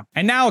league right now.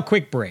 And now a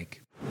quick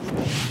break.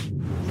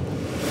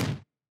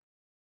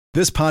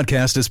 This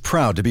podcast is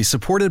proud to be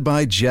supported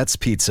by Jets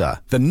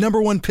Pizza, the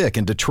 #1 pick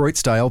in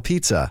Detroit-style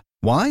pizza.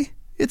 Why?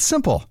 It's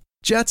simple.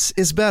 Jets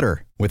is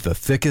better. With the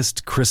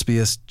thickest,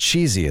 crispiest,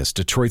 cheesiest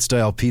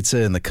Detroit-style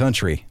pizza in the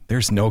country,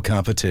 there's no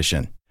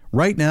competition.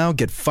 Right now,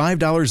 get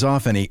 $5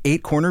 off any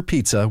 8-corner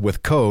pizza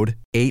with code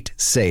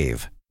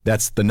 8SAVE.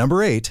 That's the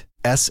number 8,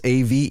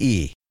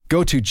 SAVE.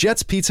 Go to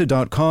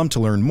jetspizza.com to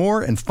learn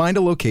more and find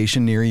a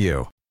location near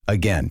you.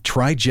 Again,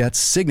 try Jet's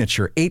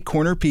signature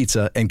 8-corner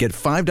pizza and get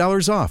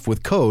 $5 off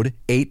with code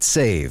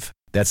 8SAVE.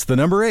 That's the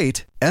number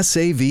 8,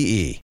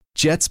 SAVE.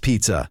 Jet's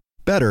Pizza.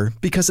 Better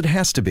because it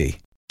has to be.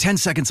 10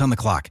 seconds on the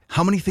clock.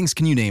 How many things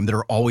can you name that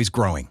are always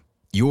growing?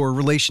 Your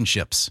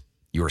relationships,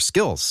 your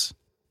skills,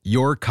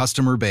 your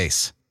customer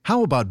base.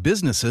 How about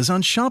businesses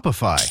on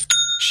Shopify?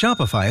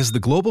 Shopify is the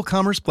global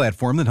commerce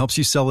platform that helps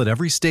you sell at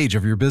every stage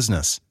of your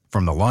business.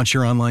 From the launch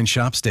your online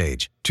shop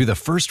stage to the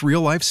first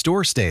real-life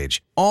store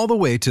stage, all the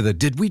way to the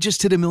did we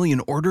just hit a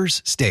million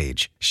orders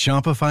stage,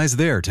 Shopify's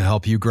there to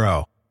help you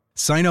grow.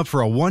 Sign up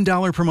for a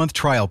 $1 per month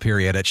trial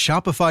period at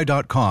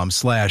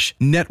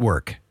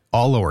shopify.com/network,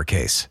 all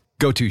lowercase.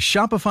 Go to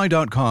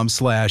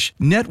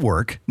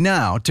shopify.com/network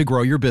now to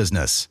grow your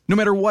business, no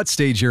matter what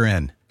stage you're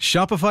in.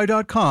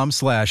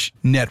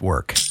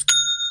 Shopify.com/network.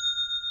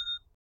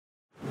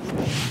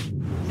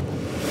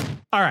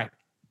 All right.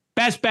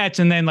 Best bets,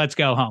 and then let's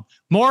go home.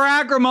 More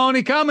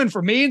acrimony coming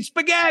for me and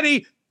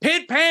Spaghetti.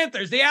 Pitt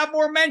Panthers, the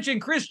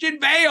aforementioned Christian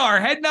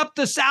Bayar heading up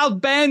to South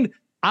Bend.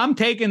 I'm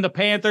taking the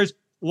Panthers.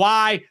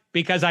 Why?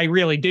 Because I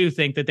really do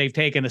think that they've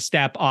taken a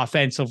step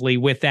offensively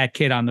with that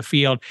kid on the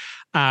field.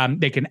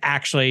 They can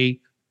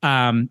actually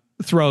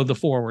throw the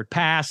forward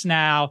pass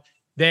now.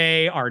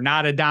 They are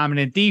not a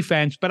dominant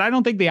defense, but I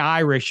don't think the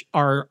Irish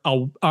are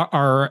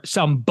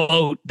some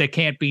boat that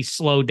can't be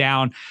slowed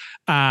down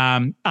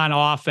on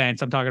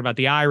offense. I'm talking about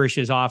the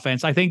Irish's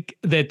offense. I think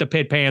that the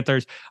Pitt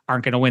Panthers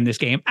aren't going to win this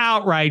game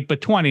outright,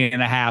 but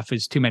 20.5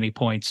 is too many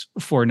points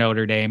for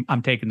Notre Dame.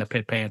 I'm taking the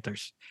Pitt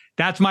Panthers.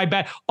 That's my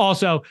bet.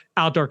 Also,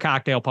 outdoor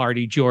cocktail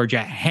party,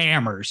 Georgia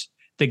hammers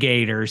the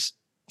Gators.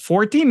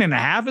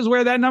 14.5 is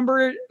where that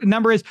number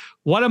is.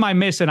 What am I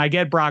missing? I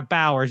get Brock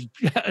Bowers.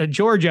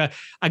 Georgia,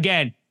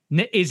 again,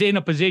 is in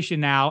a position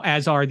now,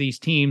 as are these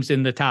teams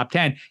in the top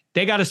 10.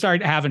 They got to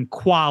start having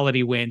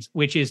quality wins,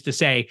 which is to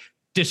say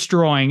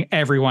destroying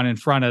everyone in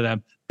front of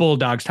them.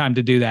 Bulldogs, time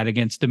to do that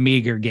against the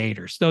meager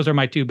Gators. Those are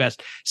my two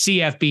best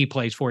CFB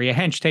plays for you.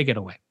 Hench, take it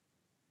away.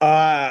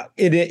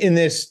 In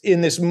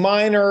this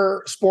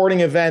minor sporting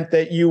event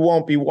that you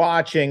won't be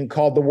watching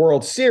called the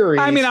World Series.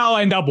 I mean, I'll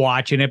end up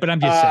watching it, but I'm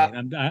just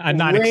saying I'm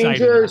not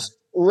excited.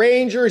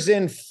 Rangers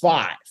in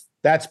 5.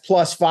 That's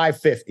plus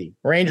 550.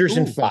 Rangers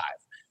in 5.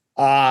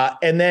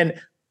 And then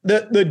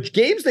the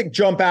games that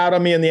jump out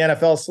on me in the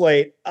NFL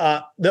slate,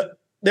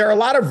 there are a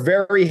lot of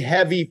very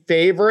heavy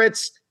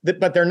favorites,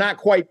 but they're not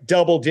quite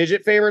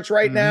double-digit favorites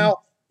right now.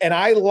 And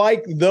I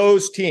like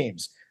those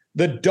teams.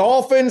 The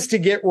Dolphins to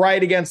get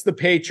right against the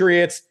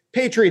Patriots.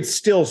 Patriots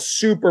still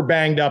super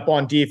banged up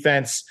on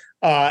defense,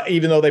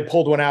 even though they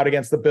pulled one out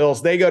against the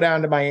Bills. They go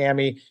down to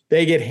Miami.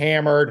 They get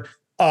hammered.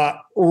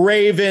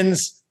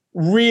 Ravens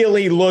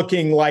really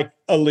looking like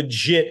a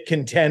legit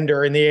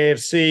contender in the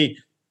AFC.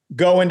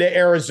 Going to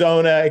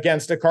Arizona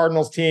against a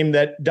Cardinals team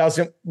that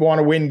doesn't want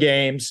to win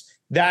games.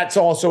 That's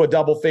also a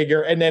double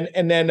figure. And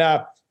then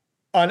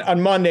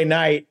on Monday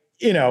night,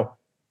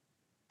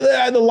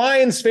 the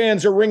Lions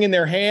fans are wringing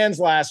their hands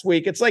last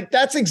week. It's like,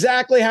 that's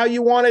exactly how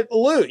you want it to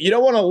lose. You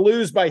don't want to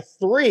lose by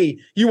 3.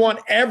 You want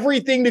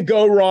everything to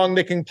go wrong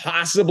that can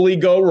possibly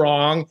go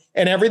wrong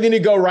and everything to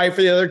go right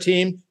for the other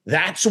team.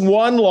 That's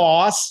one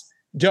loss.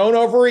 Don't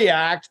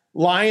overreact.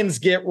 Lions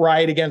get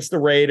right against the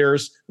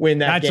Raiders, win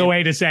that game. That's the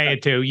way to say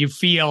it, too. You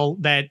feel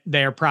that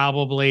they're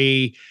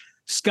probably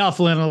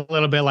scuffling a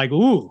little bit like,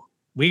 ooh,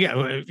 we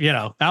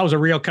got, that was a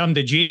real come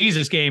to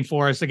Jesus game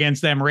for us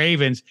against them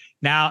Ravens.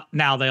 Now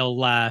they'll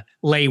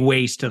lay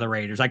waste to the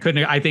Raiders. I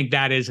think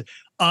that is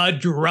a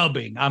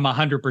drubbing. I'm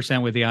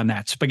 100% with you on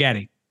that.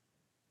 Spaghetti.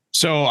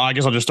 So I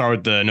guess I'll just start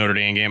with the Notre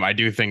Dame game. I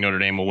do think Notre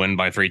Dame will win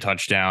by 3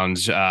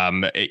 touchdowns.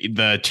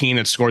 The team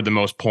that scored the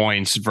most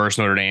points versus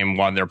Notre Dame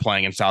while they're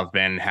playing in South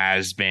Bend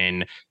has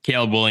been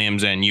Caleb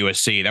Williams and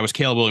USC. That was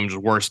Caleb Williams'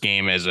 worst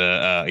game as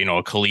a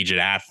collegiate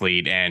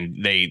athlete, and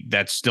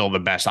that's still the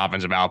best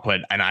offensive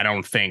output. And I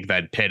don't think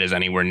that Pitt is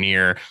anywhere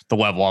near the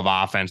level of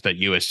offense that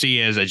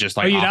USC is. It's just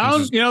like you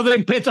don't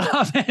think Pitt's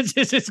offense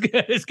is as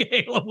good as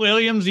Caleb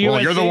Williams? USC?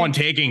 Well, you're the one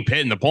taking Pitt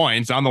in the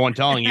points. I'm the one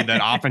telling you that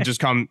offenses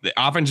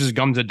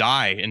come to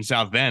die in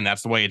South Bend.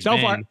 That's the way it's so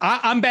been. Far,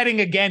 I'm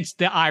betting against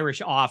the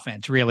Irish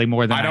offense really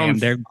more than I am.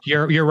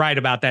 You're right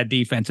about that.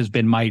 Defense has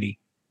been mighty.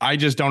 I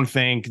just don't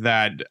think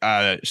that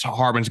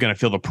Harbin's going to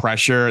feel the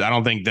pressure. I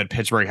don't think that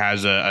Pittsburgh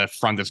has a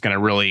front that's going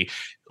to really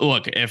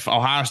look. If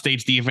Ohio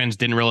State's defense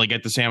didn't really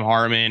get to Sam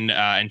Hartman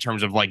in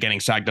terms of like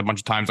getting sacked a bunch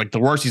of times, like the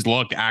worst he's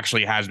looked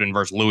actually has been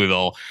versus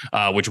Louisville,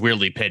 which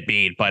weirdly Pitt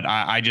beat. But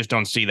I just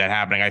don't see that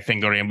happening. I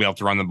think they're going to be able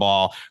to run the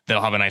ball.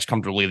 They'll have a nice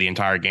comfortable lead the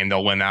entire game.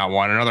 They'll win that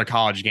one. Another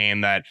college game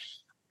that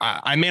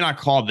I may not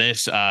call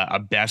this a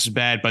best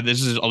bet, but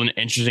this is an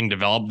interesting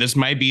develop. This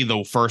might be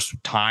the first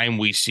time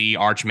we see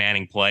Arch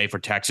Manning play for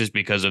Texas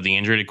because of the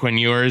injury to Quinn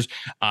Ewers.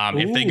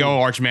 If they go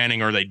Arch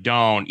Manning or they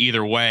don't,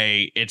 either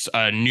way, it's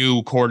a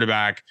new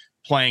quarterback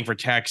playing for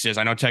Texas.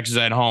 I know Texas is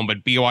at home,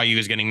 but BYU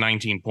is getting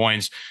 19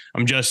 points.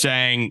 I'm just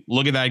saying,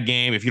 look at that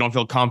game. If you don't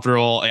feel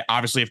comfortable,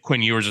 obviously, if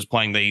Quinn Ewers is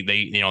playing,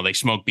 they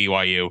smoke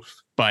BYU.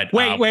 But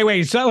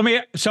wait.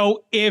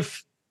 So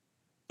if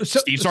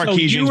Steve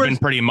Sarkisian's been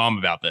pretty mum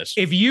about this.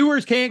 If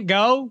Ewers can't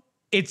go,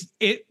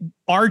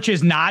 Arch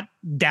is not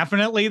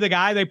definitely the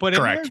guy they put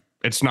in there?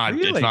 It's not.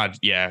 Really? It's not.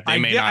 Yeah,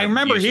 I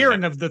remember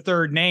hearing of the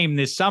third name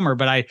this summer,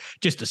 but I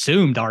just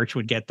assumed Arch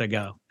would get the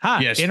go.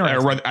 Yes. At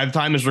the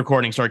time of this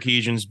recording,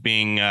 Sarkisian's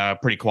being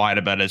pretty quiet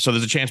about it. So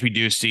there's a chance we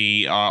do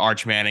see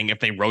Arch Manning if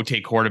they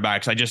rotate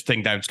quarterbacks. I just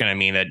think that's going to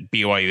mean that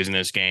BYU is in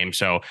this game.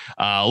 So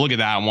look at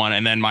that one.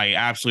 And then my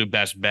absolute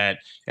best bet,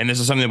 and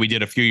this is something that we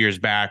did a few years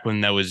back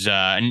when that was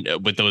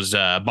with those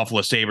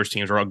Buffalo Sabres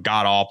teams were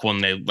god awful when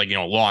they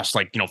lost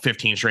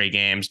 15 straight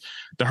games.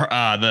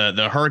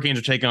 The Hurricanes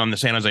are taking on the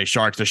San Jose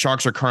Sharks. The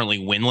Sharks are currently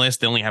winless.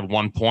 They only have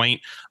 1 point,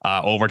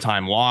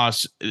 overtime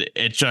loss.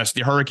 It's just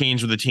the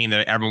Hurricanes were the team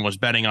that everyone was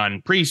betting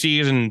on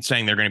preseason,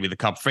 saying they're going to be the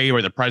Cup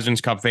favorite, the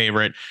President's Cup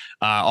favorite,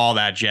 all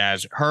that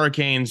jazz.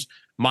 Hurricanes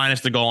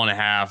minus the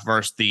 1.5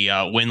 versus the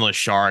winless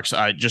Sharks.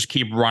 Just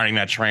keep riding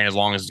that train as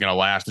long as it's going to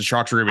last. The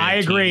Sharks are going to be I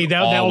agree.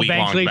 They'll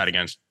eventually bet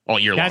against all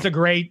year long. That's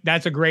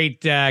a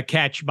great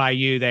catch by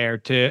you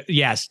there.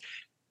 Yes.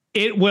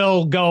 It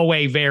will go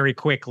away very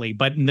quickly,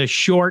 but in the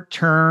short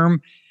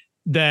term,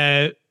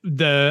 the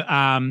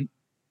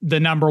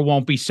number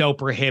won't be so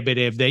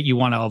prohibitive that you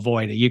want to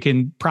avoid it. You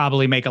can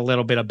probably make a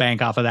little bit of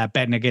bank off of that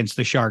betting against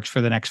the Sharks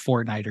for the next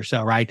fortnight or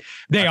so, right?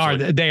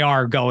 They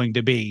are going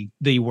to be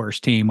the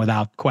worst team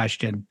without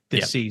question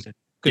this season.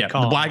 Good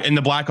call.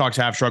 The Blackhawks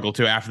have struggled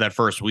too after that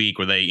first week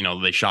where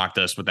they shocked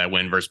us with that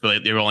win versus,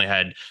 but they've only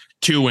had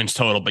 2 wins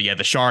total. But yeah,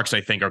 the Sharks,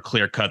 I think, are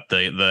clear cut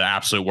the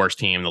absolute worst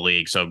team in the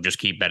league. So just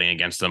keep betting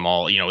against them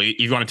all.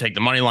 You want to take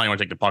the money line, you want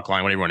to take the puck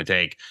line, whatever you want to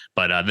take.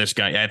 But this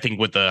guy, I think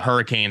with the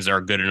Hurricanes,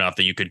 they're good enough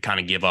that you could kind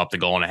of give up the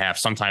 1.5.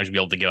 Sometimes you'll be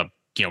able to give up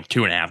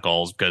 2.5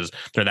 goals because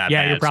they're that bad.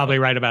 Yeah, you're probably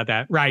right about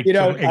that. Right.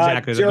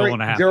 Exactly. The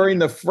 1.5. During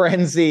the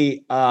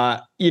frenzy,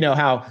 how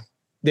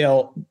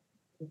they'll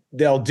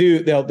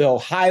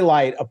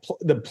highlight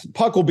the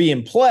puck will be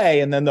in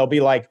play, and then they'll be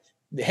like,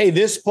 hey,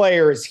 this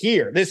player is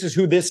here. This is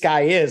who this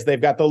guy is. They've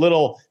got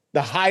the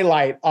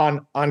highlight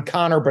on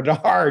Connor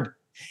Bedard.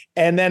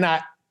 And then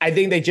I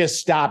think they just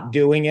stopped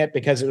doing it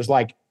because it was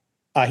like,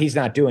 he's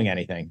not doing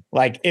anything.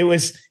 Like it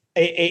was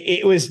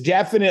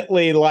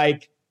definitely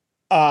like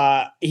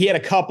he had a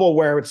couple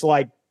where it's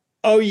like,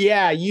 oh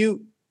yeah,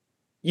 you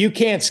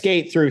can't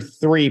skate through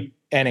 3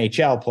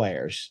 NHL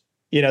players.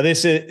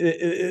 This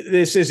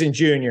isn't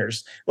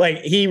juniors. Like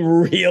he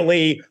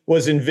really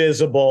was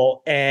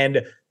invisible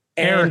and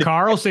Erik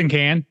Karlsson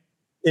can.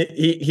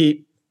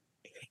 Then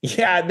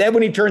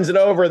when he turns it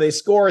over, they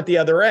score at the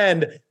other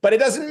end, but it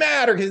doesn't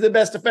matter because he's the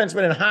best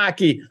defenseman in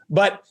hockey.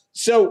 But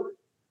so,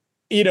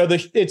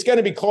 it's going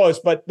to be close,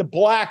 but the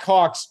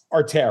Blackhawks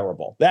are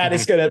terrible. That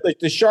is going to,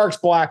 the Sharks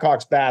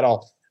Blackhawks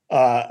battle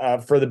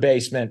for the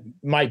basement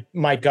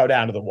might go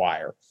down to the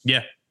wire.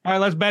 Yeah. All right.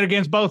 Let's bet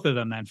against both of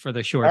them then for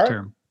the short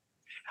term.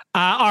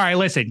 All right.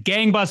 Listen,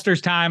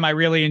 gangbusters time. I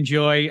really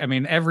enjoy. I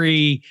mean,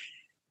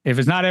 if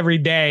it's not every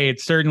day,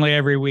 it's certainly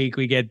every week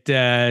we get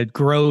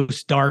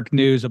gross, dark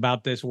news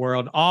about this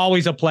world.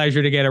 Always a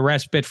pleasure to get a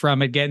respite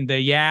from it, getting to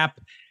yap,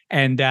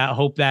 and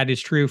hope that is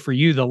true for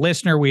you, the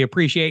listener. We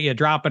appreciate you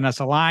dropping us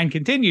a line.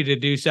 Continue to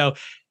do so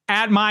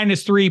at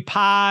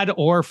 -3pod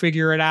or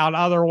figure it out.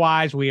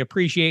 Otherwise, we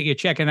appreciate you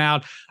checking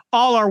out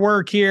all our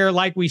work here.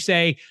 Like we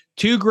say,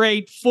 2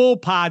 great full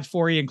pods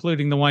for you,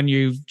 including the one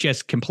you've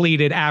just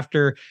completed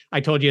after I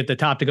told you at the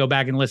top to go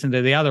back and listen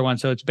to the other one.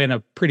 So it's been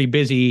a pretty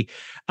busy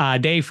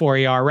day for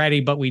you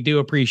already, but we do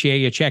appreciate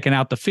you checking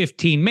out the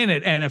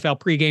 15-minute NFL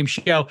pregame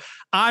show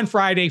on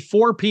Friday,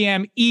 4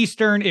 p.m.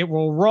 Eastern. It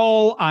will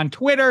roll on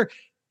Twitter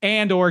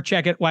and or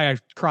check it. Why I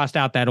crossed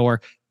out that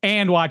or.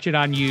 And watch it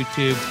on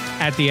YouTube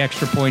at the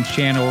Extra Points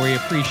channel. We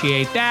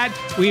appreciate that.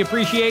 We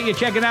appreciate you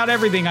checking out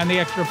everything on the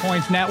Extra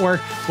Points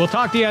Network. We'll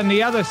talk to you on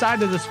the other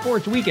side of the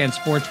sports weekend,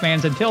 sports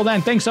fans. Until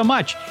then, thanks so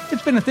much.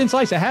 It's been a thin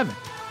slice of heaven.